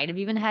 She might have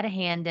even had a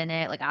hand in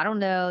it. Like, I don't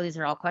know. These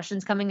are all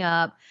questions coming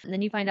up. And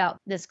then you find out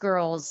this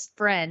girl's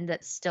friend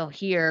that's still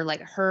here,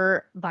 like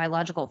her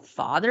biological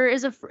father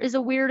is a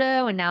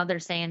weirdo, and now they're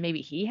saying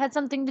maybe he had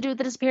something to do with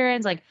the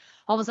disappearance. Like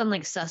all of a sudden,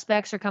 like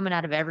suspects are coming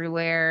out of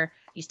everywhere.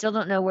 You still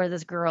don't know where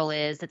this girl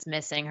is that's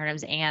missing. Her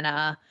name's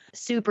Anna.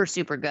 Super,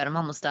 super good. I'm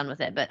almost done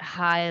with it, but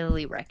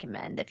highly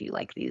recommend if you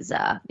like these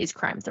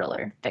crime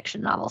thriller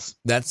fiction novels.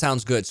 That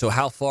sounds good. So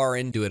how far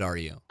into it are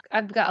you?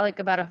 I've got like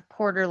about a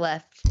quarter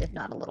left, if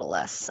not a little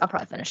less. I'll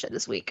probably finish it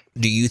this week.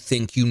 Do you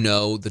think you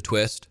know the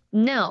twist?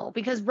 No,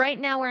 because right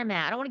now where I'm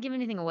at, I don't want to give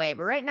anything away,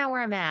 but right now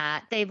where I'm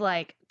at, they've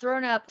like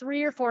thrown up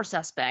 3 or 4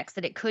 suspects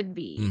that it could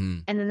be. Mm-hmm.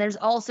 And then there's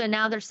also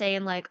now they're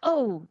saying like,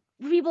 oh,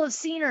 people have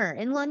seen her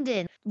in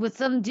London with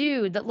some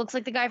dude that looks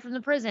like the guy from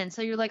the prison.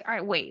 So you're like, all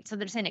right, wait. So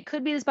they're saying it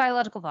could be this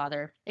biological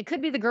father. It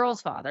could be the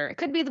girl's father. It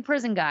could be the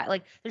prison guy.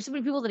 Like there's so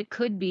many people that it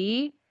could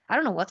be. I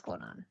don't know what's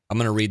going on. I'm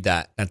going to read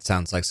that. That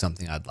sounds like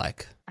something I'd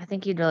like. I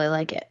think you'd really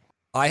like it.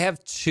 I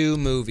have 2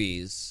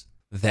 movies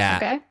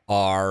that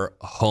are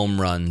home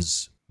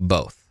runs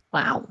both.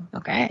 Wow.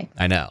 Okay.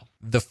 I know.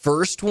 The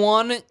first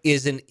one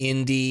is an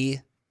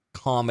indie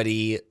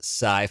comedy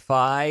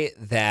sci-fi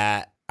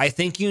that I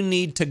think you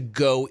need to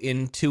go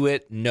into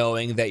it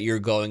knowing that you're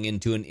going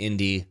into an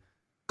indie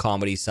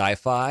comedy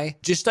sci-fi.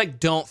 Just like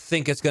don't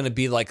think it's going to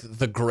be like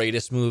the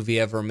greatest movie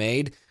ever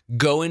made.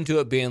 Go into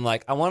it being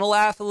like, I want to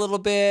laugh a little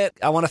bit.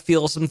 I want to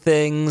feel some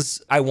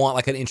things. I want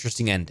like an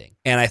interesting ending.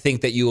 And I think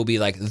that you will be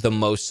like the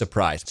most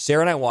surprised. Sarah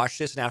and I watched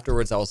this and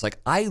afterwards I was like,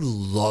 I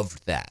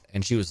loved that.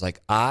 And she was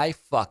like, I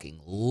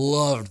fucking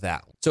loved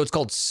that. So it's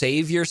called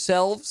Save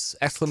Yourselves! !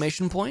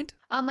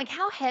 Like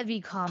how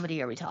heavy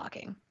comedy are we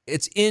talking?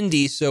 It's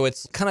indie, so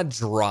it's kind of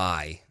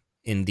dry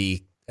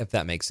indie, if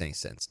that makes any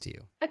sense to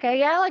you. Okay,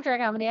 yeah, I like dry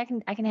comedy. I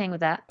can hang with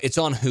that. It's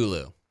on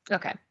Hulu.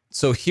 Okay.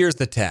 So here's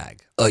the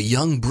tag. A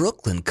young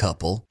Brooklyn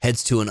couple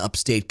heads to an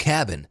upstate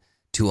cabin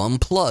to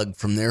unplug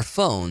from their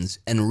phones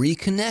and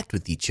reconnect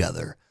with each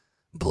other.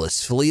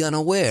 Blissfully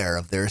unaware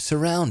of their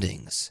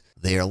surroundings,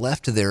 they are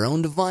left to their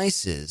own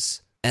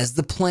devices as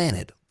the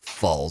planet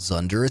falls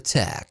under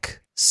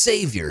attack.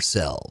 Save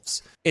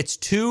yourselves. It's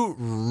 2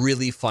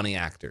 really funny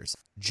actors.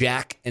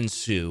 Jack and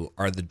Sue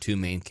are the 2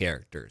 main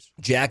characters.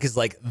 Jack is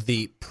like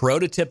the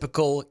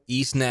prototypical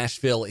East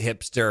Nashville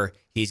hipster.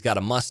 He's got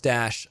a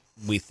mustache.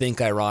 We think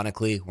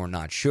ironically, we're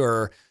not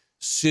sure.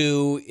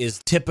 Sue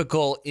is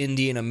typical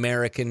Indian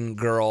American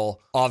girl.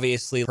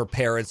 Obviously, her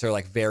parents are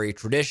like very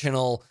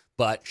traditional,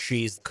 but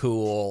she's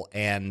cool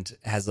and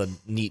has a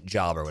neat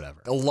job or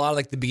whatever. A lot of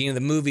like the beginning of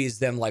the movie is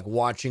them like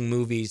watching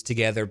movies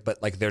together,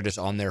 but like they're just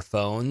on their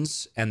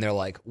phones and they're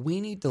like,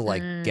 we need to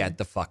like get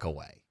the fuck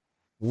away.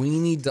 We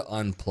need to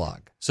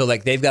unplug. So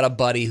like they've got a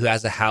buddy who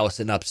has a house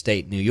in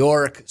upstate New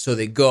York. So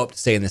they go up to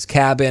stay in this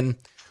cabin.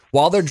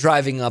 While they're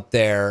driving up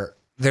there,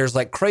 there's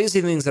like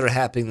crazy things that are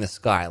happening in the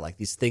sky, like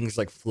these things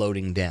like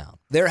floating down.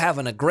 They're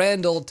having a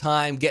grand old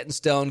time, getting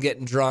stoned,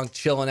 getting drunk,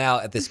 chilling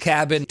out at this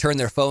cabin, turn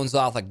their phones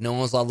off, like no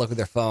one's allowed to look at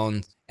their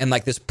phones. And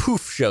like this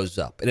poof shows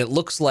up and it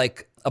looks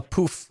like a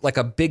poof, like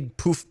a big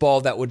poof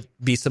ball that would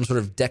be some sort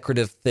of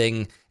decorative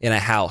thing in a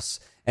house.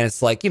 And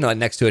it's like, you know,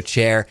 next to a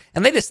chair.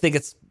 And they just think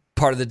it's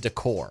part of the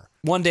decor.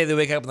 One day they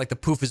wake up and like the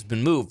poof has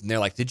been moved. And they're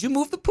like, did you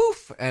move the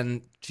poof?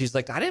 And she's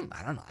like, I don't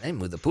know. I didn't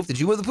move the poof. Did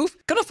you move the poof?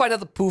 Gonna find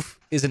out the poof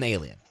is an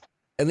alien.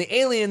 And the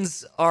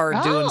aliens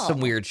are doing some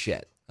weird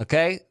shit,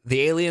 okay?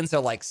 The aliens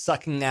are like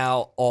sucking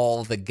out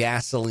all the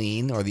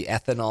gasoline or the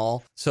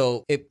ethanol.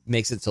 So it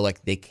makes it so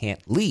like they can't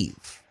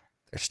leave.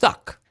 They're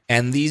stuck.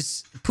 And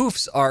these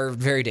poofs are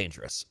very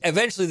dangerous.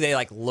 Eventually they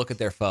like look at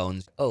their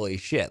phones. Holy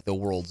shit, the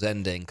world's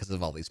ending because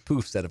of all these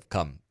poofs that have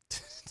come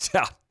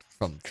down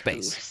from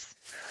space.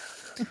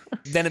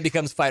 Then it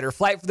becomes fight or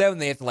flight for them,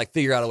 and they have to like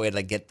figure out a way to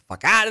like get the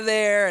fuck out of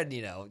there. And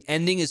you know,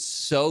 ending is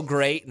so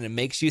great, and it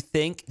makes you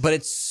think, but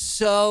it's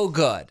so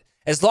good.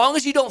 As long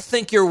as you don't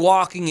think you're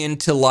walking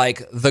into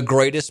like the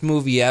greatest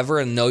movie ever,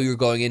 and know you're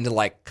going into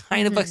like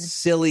kind of a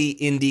silly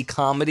indie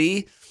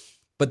comedy,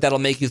 but that'll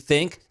make you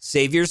think.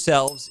 Save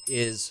Yourselves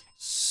is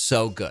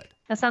so good.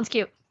 That sounds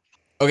cute.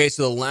 Okay,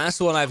 so the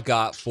last one I've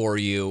got for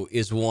you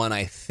is one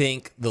I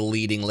think the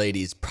leading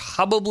ladies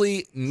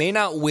probably may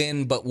not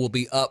win, but will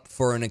be up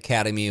for an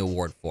Academy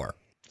Award for.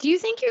 Do you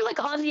think you're like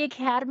on the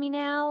Academy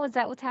now? Is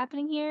that what's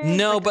happening here?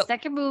 No, like but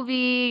second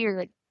movie, you're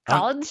like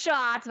calling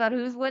shots about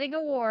who's winning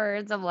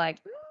awards. I'm like,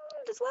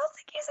 does Will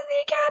think he's in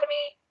the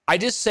Academy? I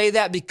just say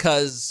that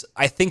because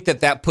I think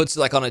that puts it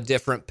like on a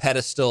different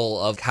pedestal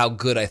of how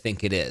good I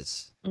think it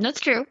is.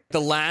 That's true.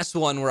 The last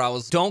one where I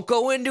was, don't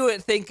go into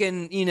it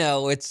thinking, you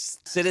know, it's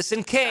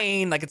Citizen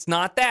Kane, like it's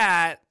not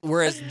that.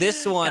 Whereas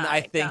this one,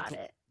 I think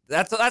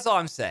that's all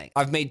I'm saying.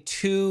 I've made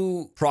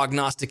two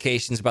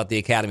prognostications about the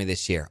Academy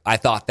this year. I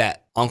thought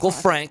that Uncle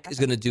Frank is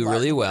going to do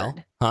really well.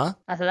 Huh?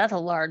 I said that's a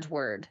large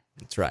word.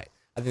 That's right.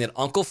 I think that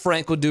Uncle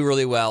Frank will do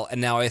really well.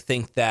 And now I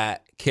think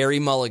that Carey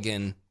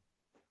Mulligan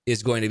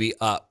is going to be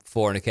up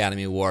for an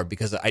Academy Award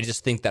because I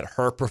just think that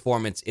her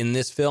performance in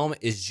this film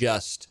is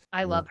just...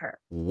 I love her.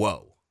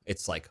 Whoa.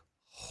 It's like,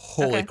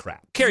 holy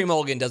crap. Carey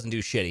Mulligan doesn't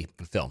do shitty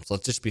in films.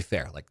 Let's just be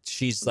fair. Like,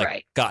 she's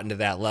like gotten to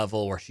that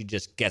level where she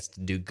just gets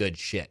to do good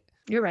shit.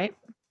 You're right.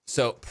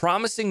 So,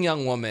 Promising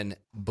Young Woman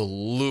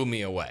blew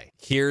me away.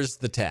 Here's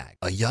the tag.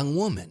 A young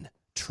woman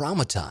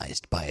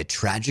traumatized by a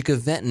tragic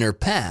event in her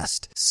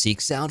past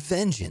seeks out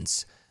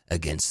vengeance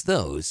against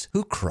those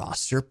who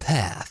crossed her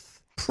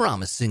path.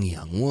 Promising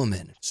Young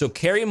Woman. So,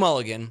 Carey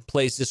Mulligan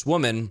plays this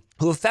woman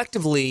who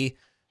effectively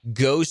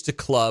goes to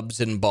clubs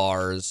and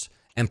bars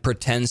and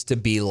pretends to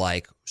be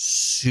like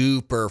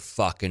super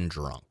fucking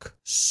drunk,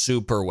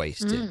 super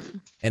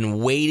wasted,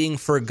 and waiting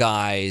for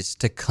guys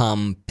to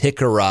come pick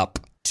her up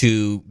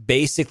to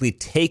basically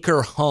take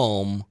her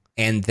home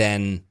and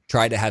then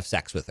try to have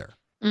sex with her.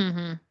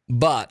 Mm-hmm.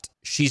 But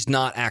she's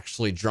not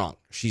actually drunk.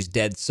 She's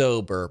dead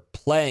sober,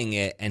 playing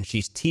it, and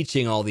she's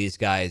teaching all these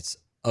guys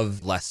a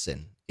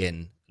lesson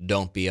in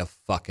don't be a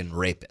fucking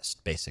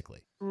rapist, basically.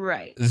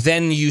 Right.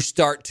 Then you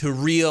start to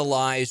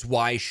realize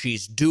why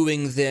she's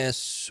doing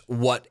this,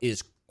 what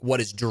is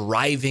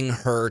driving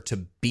her to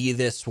be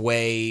this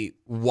way,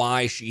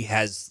 why she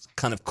has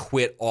kind of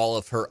quit all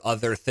of her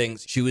other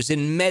things. She was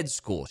in med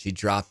school. She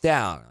dropped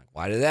out. Like,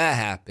 why did that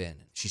happen?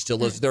 She still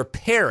lives with her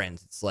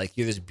parents. It's like,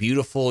 you're this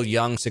beautiful,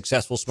 young,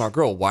 successful, smart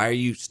girl. Why are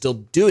you still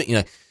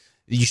doing,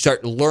 you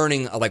start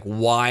learning like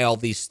why all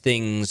these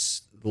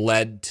things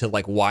led to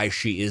like why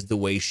she is the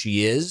way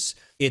she is.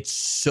 It's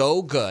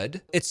so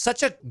good. It's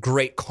such a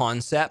great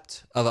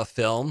concept of a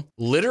film.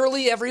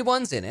 Literally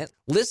everyone's in it.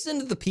 Listen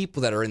to the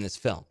people that are in this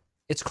film.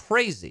 It's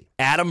crazy.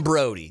 Adam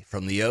Brody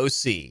from The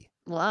OC.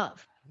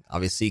 Love.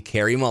 Obviously,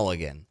 Carey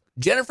Mulligan.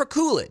 Jennifer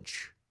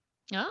Coolidge.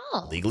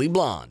 Oh. Legally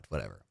Blonde,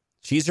 whatever.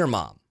 She's her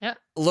mom. Yeah.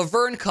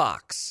 Laverne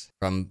Cox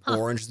from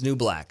Orange is the New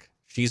Black.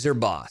 She's her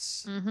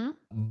boss. Mm-hmm.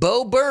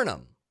 Bo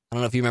Burnham. I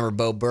don't know if you remember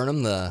Bo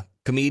Burnham, the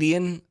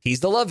comedian.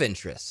 He's the love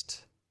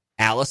interest.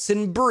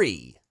 Allison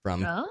Brie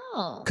from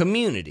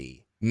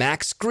Community.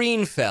 Max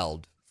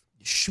Greenfeld.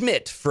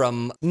 Schmidt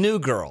from New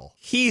Girl.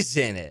 He's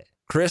in it.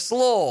 Chris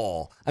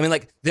Lowell. I mean,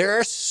 like, there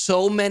are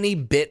so many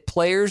bit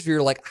players where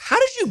you're like, how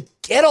did you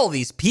get all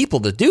these people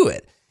to do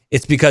it?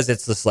 It's because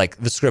it's just like,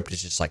 the script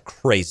is just like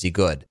crazy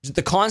good.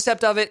 The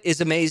concept of it is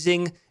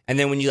amazing. And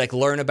then when you like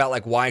learn about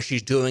like why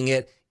she's doing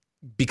it,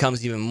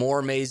 becomes even more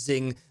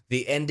amazing.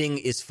 The ending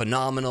is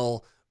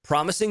phenomenal.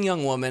 Promising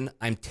Young Woman.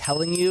 I'm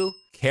telling you,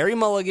 Carey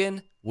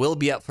Mulligan will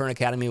be up for an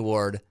Academy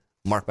Award.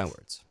 Mark my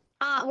words.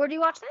 Where do you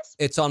watch this?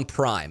 It's on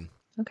Prime.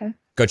 Okay.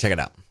 Go check it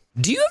out.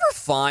 Do you ever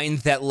find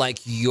that like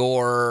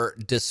your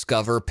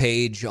Discover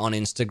page on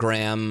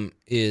Instagram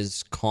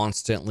is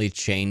constantly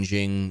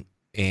changing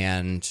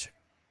and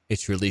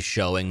it's really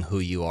showing who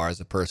you are as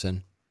a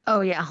person?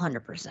 Oh yeah,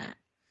 100%. I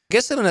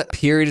guess I'm in a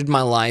period in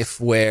my life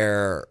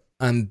where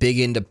I'm big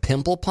into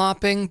pimple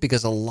popping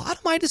because a lot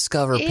of my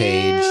Discover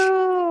page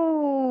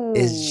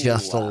is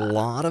just a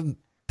lot of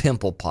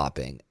pimple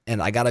popping.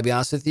 And I got to be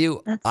honest with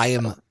you, I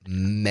am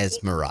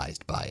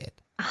mesmerized by it.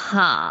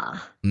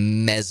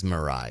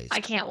 Mesmerized.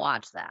 I can't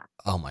watch that.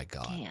 Oh my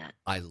God. Can't.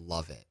 I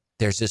love it.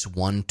 There's this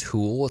one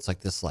tool. It's like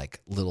this like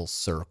little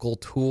circle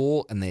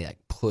tool and they like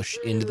push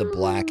into the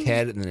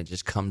blackhead and then it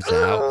just comes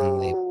out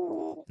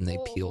and they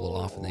peel it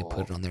off and they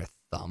put it on their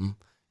thumb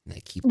and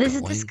they keep This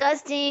going. is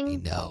disgusting. I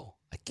know.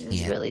 I can't.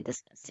 This is really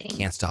disgusting.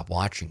 Can't stop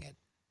watching it.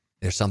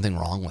 There's something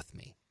wrong with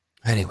me.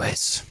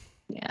 Anyways.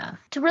 Yeah.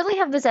 To really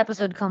have this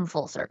episode come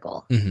full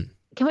circle, Mhm.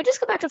 can we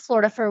just go back to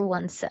Florida for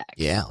 1 sec?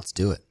 Yeah, let's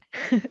do it.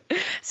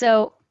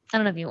 So I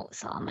don't know if you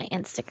saw my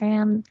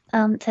Instagram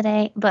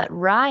today, but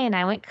Rye and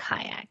I went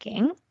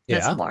kayaking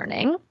Yeah. this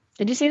morning.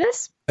 Did you see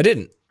this? I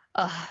didn't.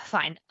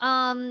 Fine.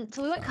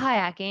 So we went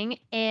kayaking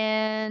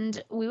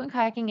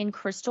in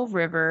Crystal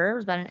River. It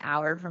was about an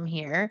hour from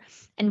here.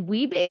 And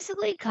we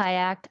basically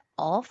kayaked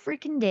all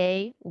freaking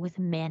day with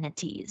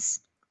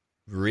manatees.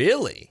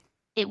 Really?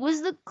 It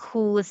was the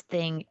coolest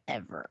thing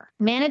ever.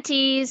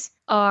 Manatees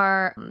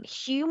are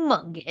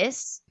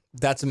humongous.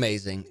 That's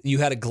amazing. You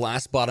had a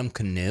glass bottom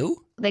canoe?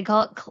 They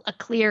call it a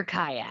clear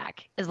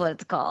kayak is what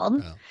it's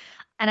called. Oh.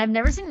 And I've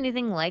never seen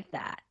anything like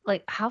that.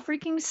 Like, how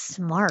freaking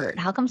smart.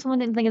 How come someone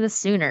didn't think of this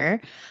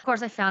sooner? Of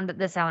course, I found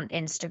this out on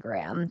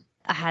Instagram.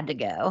 I had to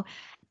go.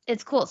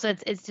 It's cool. So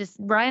it's just,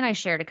 Brian and I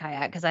shared a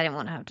kayak because I didn't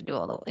want to have to do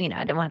all the, I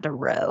didn't want to have to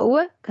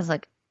row because,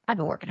 like, I've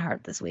been working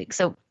hard this week.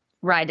 So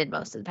Rye did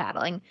most of the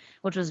paddling,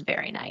 which was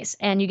very nice.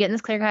 And you get in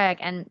this clear kayak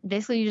and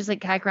basically you just like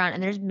kayak around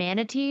and there's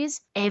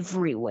manatees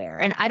everywhere.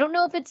 And I don't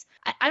know if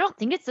I don't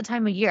think it's the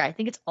time of year. I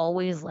think it's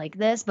always like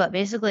this, but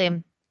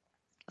basically,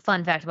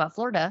 fun fact about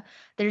Florida,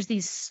 there's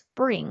these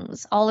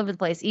springs all over the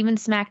place, even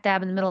smack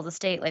dab in the middle of the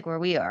state, like where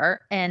we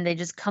are. And they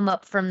just come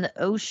up from the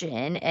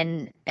ocean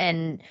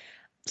and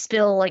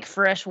spill like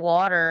fresh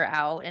water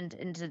out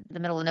into the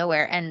middle of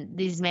nowhere. And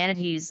these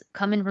manatees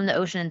come in from the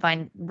ocean and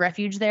find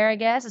refuge there, I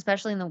guess,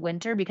 especially in the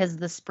winter because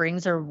the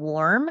springs are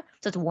warm.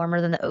 So it's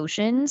warmer than the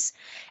oceans.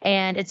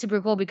 And it's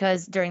super cool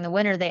because during the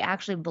winter, they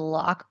actually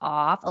block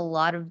off a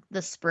lot of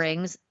the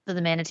springs for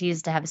the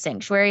manatees to have a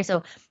sanctuary.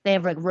 So they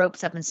have like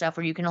ropes up and stuff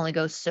where you can only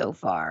go so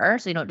far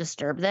so you don't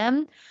disturb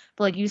them.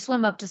 But like you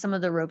swim up to some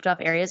of the roped off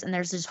areas and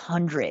there's just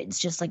hundreds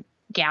just like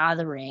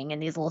gathering in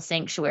these little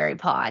sanctuary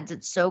pods.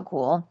 It's so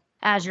cool.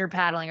 As you're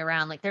paddling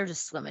around, like they're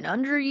just swimming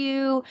under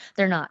you.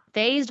 They're not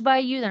phased by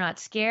you. They're not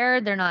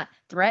scared. They're not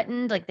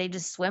threatened. Like they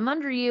just swim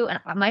under you.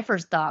 And my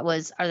first thought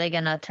was, are they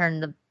going to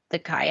turn the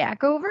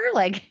kayak over?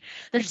 Like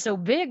they're so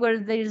big. What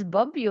if they just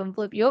bump you and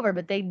flip you over?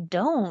 But they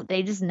don't.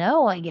 They just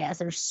know, I guess.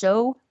 They're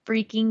so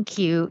freaking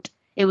cute.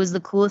 It was the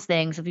coolest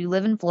thing. So if you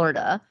live in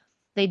Florida,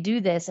 they do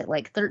this at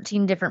like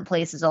 13 different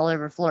places all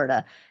over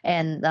Florida.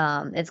 And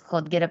it's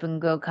called Get Up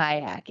and Go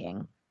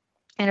Kayaking.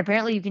 And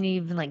apparently you can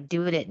even like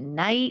do it at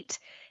night.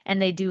 And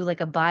they do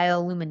like a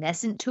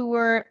bioluminescent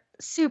tour.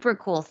 Super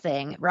cool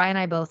thing. Ryan and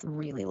I both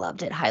really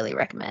loved it. Highly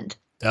recommend.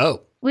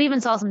 Oh. We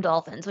even saw some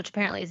dolphins, which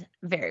apparently is a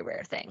very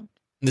rare thing.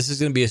 This is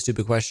going to be a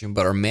stupid question,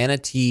 but are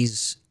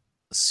manatees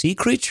sea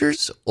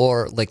creatures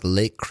or like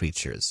lake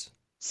creatures?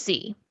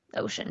 Sea,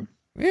 ocean.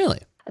 Really?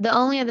 The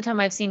only other time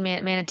I've seen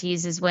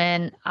manatees is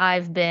when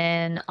I've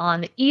been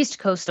on the east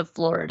coast of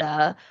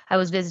Florida. I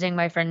was visiting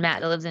my friend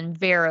Matt that lives in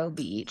Vero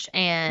Beach,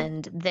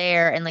 and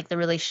there in like the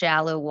really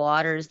shallow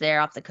waters there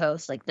off the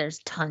coast, like there's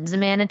tons of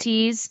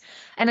manatees.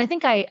 And I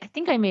think I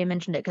may have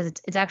mentioned it because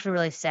it's actually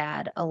really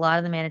sad. A lot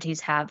of the manatees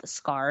have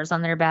scars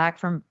on their back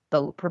from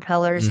boat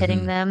propellers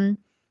hitting them,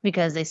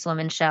 because they swim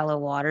in shallow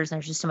waters and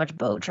there's just so much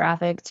boat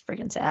traffic. It's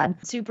freaking sad.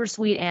 Super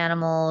sweet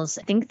animals.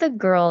 I think the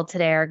girl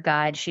today, our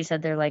guide, she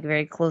said they're like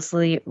very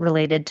closely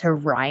related to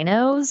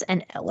rhinos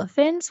and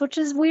elephants, which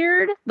is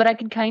weird, but I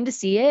could kind of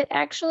see it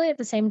actually at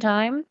the same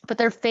time. But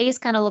their face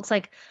kind of looks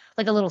like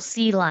a little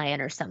sea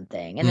lion or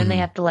something. And then they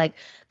have to like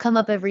come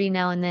up every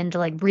now and then to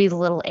like breathe a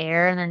little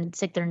air and then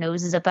stick their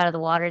noses up out of the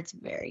water. It's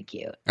very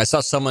cute. I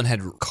saw someone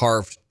had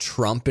carved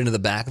Trump into the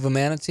back of a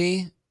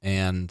manatee,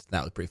 and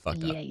that was pretty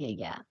fucked up.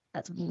 Yeah.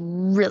 That's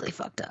really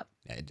fucked up.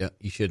 Yeah,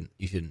 you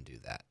shouldn't do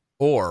that.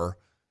 Or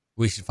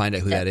we should find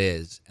out who that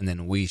is, and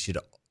then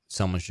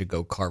someone should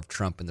go carve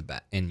Trump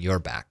in your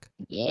back.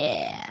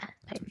 Yeah,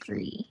 I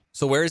agree.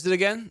 So where is it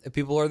again, if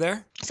people are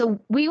there?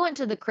 So we went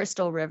to the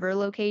Crystal River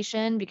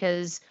location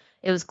because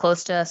it was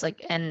close to us,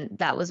 like, and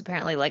that was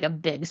apparently like a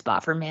big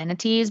spot for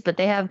manatees. But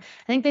I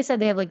think they said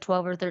they have like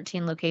 12 or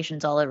 13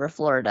 locations all over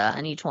Florida,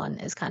 and each one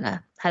is kind of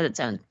has its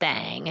own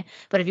thing.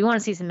 But if you want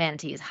to see some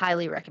manatees,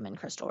 highly recommend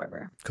Crystal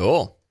River.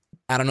 Cool.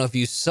 I don't know if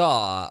you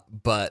saw,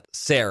 but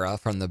Sarah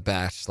from The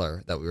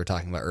Bachelor that we were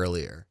talking about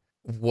earlier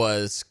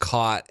was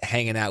caught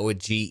hanging out with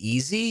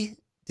G-Eazy.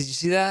 Did you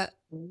see that?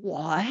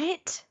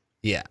 What?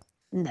 Yeah.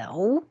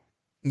 No.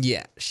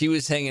 Yeah, she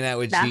was hanging out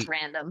with That's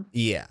random.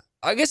 Yeah.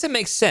 I guess it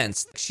makes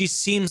sense. She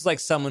seems like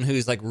someone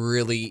who's like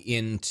really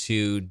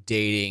into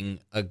dating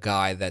a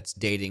guy that's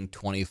dating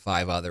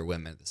 25 other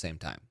women at the same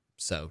time.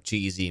 So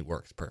G-Eazy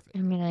works perfect. I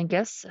mean, I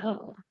guess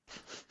so.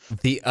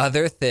 The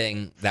other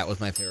thing, that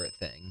was my favorite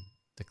thing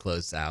to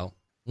close out.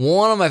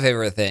 One of my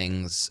favorite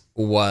things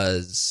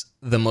was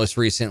the most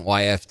recent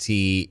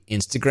YFT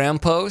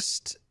Instagram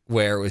post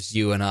where it was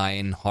you and I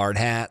in hard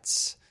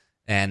hats.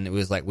 And it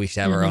was like, we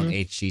should have our own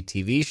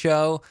HGTV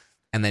show.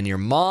 And then your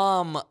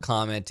mom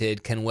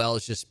commented, can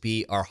Wells just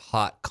be our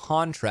hot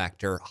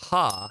contractor?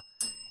 Ha.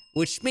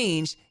 Which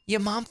means your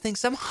mom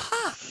thinks I'm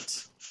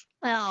hot.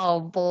 Oh,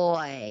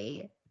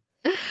 boy.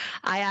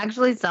 I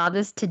actually saw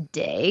this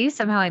today.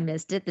 Somehow I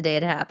missed it the day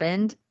it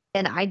happened.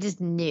 And I just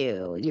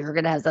knew you were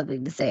going to have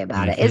something to say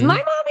about it. Is my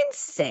mom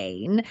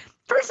insane?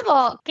 First of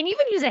all, can you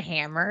even use a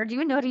hammer? Do you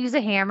even know how to use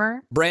a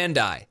hammer?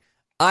 Brandi,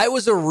 I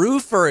was a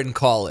roofer in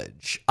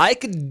college. I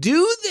could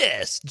do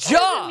this job. That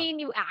doesn't mean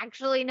you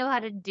actually know how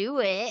to do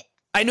it.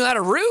 I know how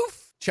to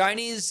roof.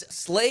 Chinese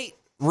slate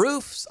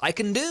roofs I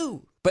can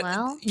do. But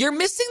you're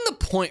missing the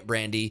point,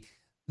 Brandi.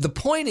 The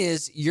point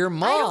is your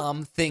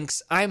mom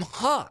thinks I'm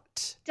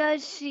hot.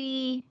 Does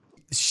she?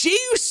 She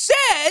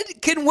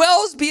said, can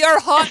Wells be our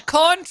hot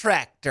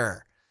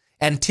contractor?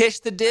 And Tish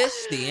the Dish,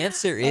 the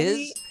answer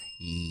is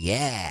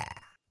yeah.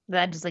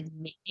 That just like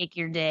make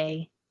your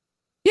day.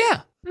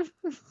 Yeah.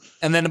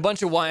 And then a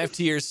bunch of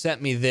YFTers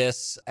sent me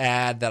this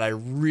ad that I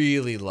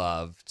really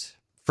loved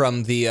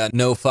from the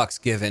No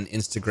Fucks Given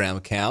Instagram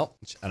account,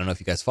 which I don't know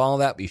if you guys follow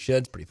that, but you should.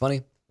 It's pretty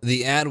funny.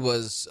 The ad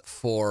was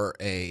for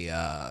a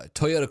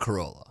Toyota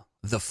Corolla.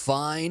 The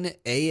fine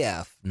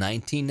AF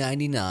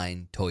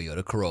 1999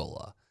 Toyota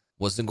Corolla.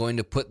 Wasn't going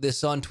to put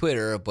this on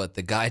Twitter, but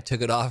the guy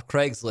took it off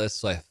Craigslist,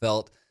 so I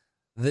felt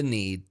the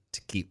need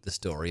to keep the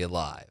story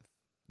alive.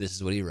 This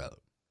is what he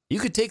wrote. You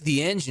could take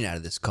the engine out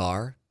of this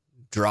car,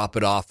 drop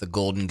it off the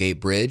Golden Gate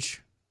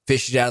Bridge,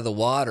 fish it out of the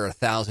water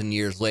 1,000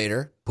 years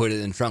later, put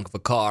it in the trunk of a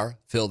car,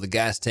 fill the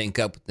gas tank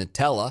up with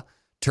Nutella,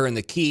 turn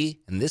the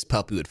key, and this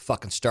puppy would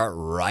fucking start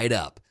right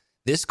up.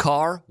 This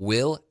car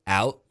will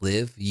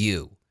outlive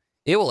you.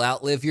 It will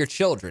outlive your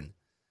children.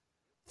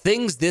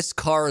 Things this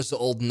car is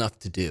old enough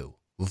to do.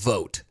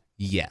 Vote,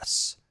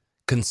 yes.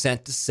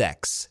 Consent to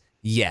sex,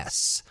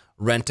 yes.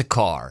 Rent a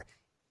car.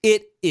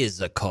 It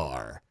is a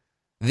car.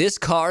 This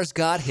car's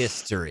got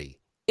history.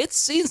 It's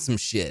seen some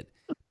shit.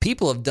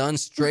 People have done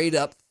straight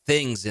up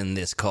things in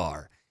this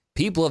car.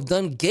 People have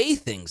done gay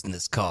things in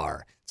this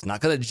car. It's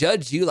not going to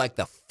judge you like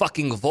the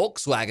fucking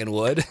Volkswagen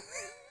would.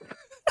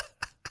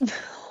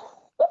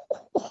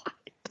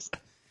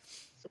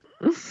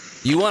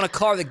 You want a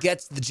car that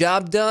gets the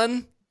job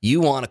done? You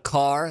want a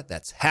car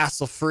that's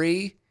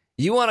hassle-free?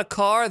 You want a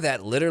car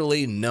that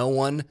literally no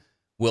one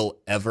will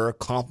ever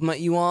compliment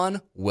you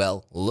on?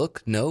 Well,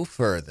 look no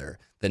further.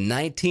 The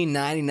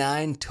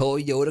 1999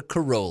 Toyota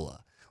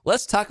Corolla.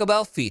 Let's talk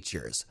about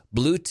features.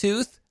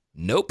 Bluetooth?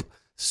 Nope.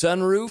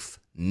 Sunroof?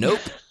 Nope.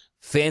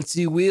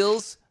 Fancy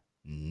wheels?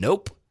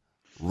 Nope.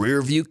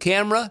 Rear view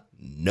camera?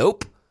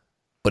 Nope.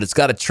 But it's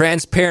got a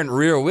transparent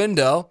rear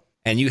window,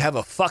 and you have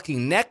a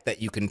fucking neck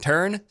that you can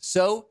turn,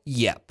 so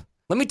yep.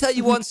 Let me tell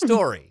you one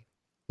story.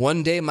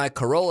 One day my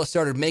Corolla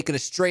started making a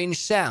strange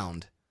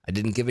sound. I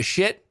didn't give a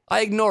shit.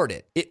 I ignored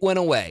it. It went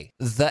away.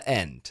 The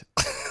end.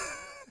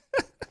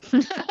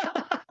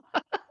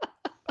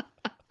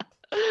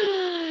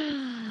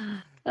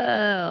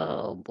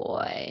 Oh,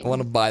 boy. I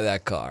want to buy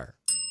that car.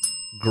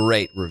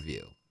 Great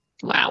review.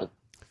 Wow.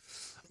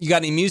 You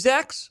got any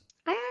Muzaks?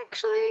 I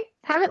actually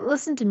haven't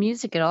listened to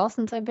music at all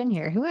since I've been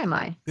here. Who am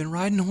I? Been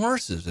riding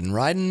horses and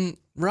riding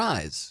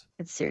rides.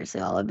 It's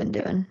seriously all I've been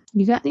doing.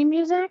 You got any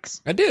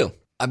musics? I do.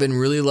 I've been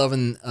really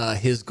loving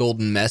his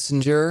Golden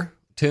Messenger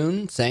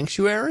tune,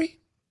 Sanctuary.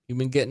 You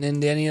been getting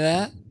into any of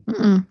that?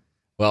 Mm-mm.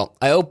 Well,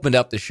 I opened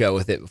up the show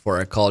with it before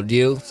I called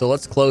you, so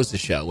let's close the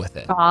show with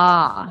it.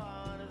 Ah.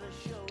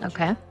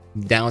 Okay.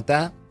 You down with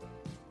that?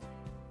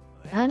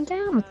 I'm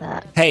down with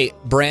that. Hey,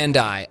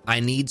 Brandi, I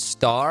need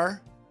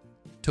Star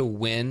to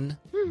win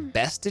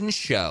Best in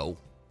Show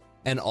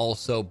and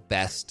also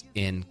Best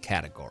in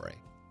Category.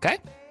 Okay?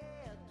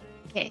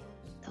 Okay.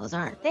 Those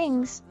aren't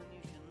things.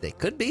 They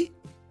could be.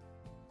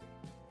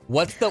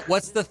 What's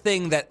the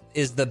thing that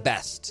is the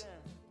best?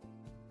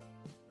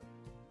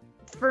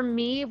 For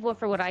me,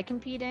 for what I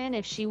compete in,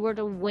 if she were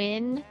to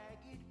win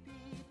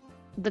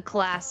the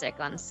Classic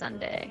on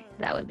Sunday,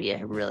 that would be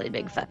a really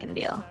big fucking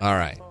deal. All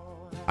right.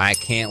 I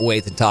can't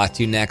wait to talk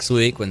to you next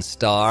week when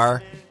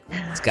Star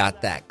has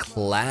got that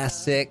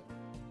classic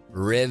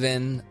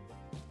ribbon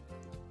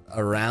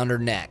around her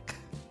neck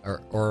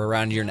or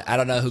around your neck. I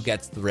don't know who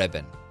gets the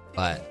ribbon,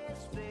 but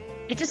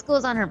it just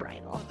goes on her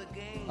bridle.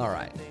 All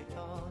right.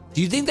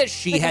 Do you think that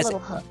she like has? A little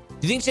hook.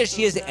 Do you think that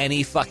she has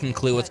any fucking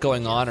clue what's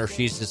going on, or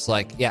she's just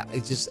like, yeah,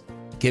 just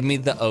give me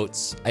the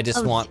oats. I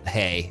just want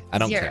hay. I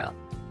don't care.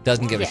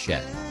 Doesn't give a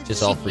shit.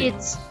 Just all free.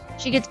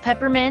 She gets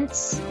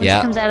peppermints when she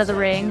comes out of the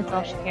ring. That's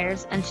all she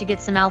cares. And she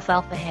gets some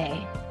alfalfa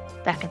hay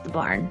back at the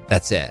barn.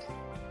 That's it.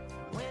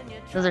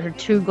 Those are her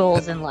two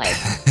goals in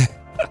life.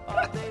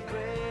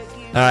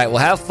 All right, well,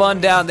 have fun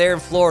down there in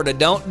Florida.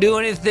 Don't do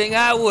anything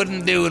I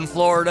wouldn't do in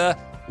Florida,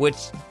 which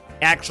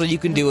actually you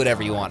can do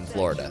whatever you want in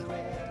Florida.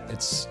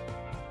 It's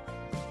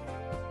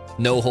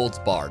no holds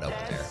barred over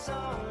there.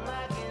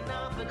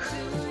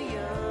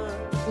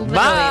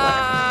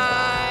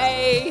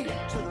 Bye.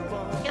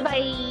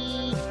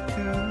 Goodbye.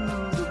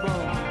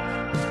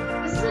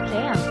 This is a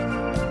jam.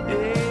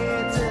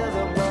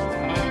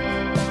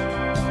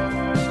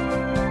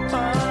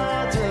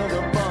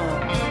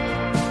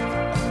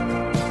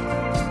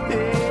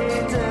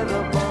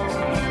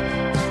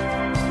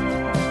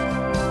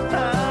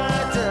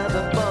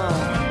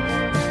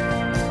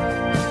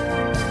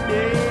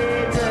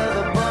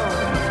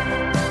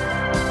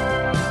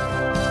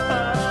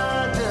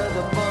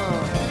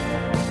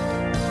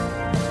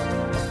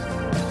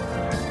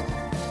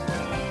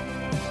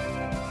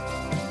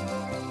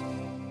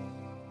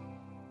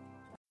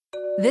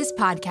 This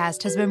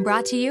podcast has been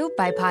brought to you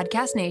by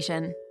Podcast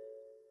Nation.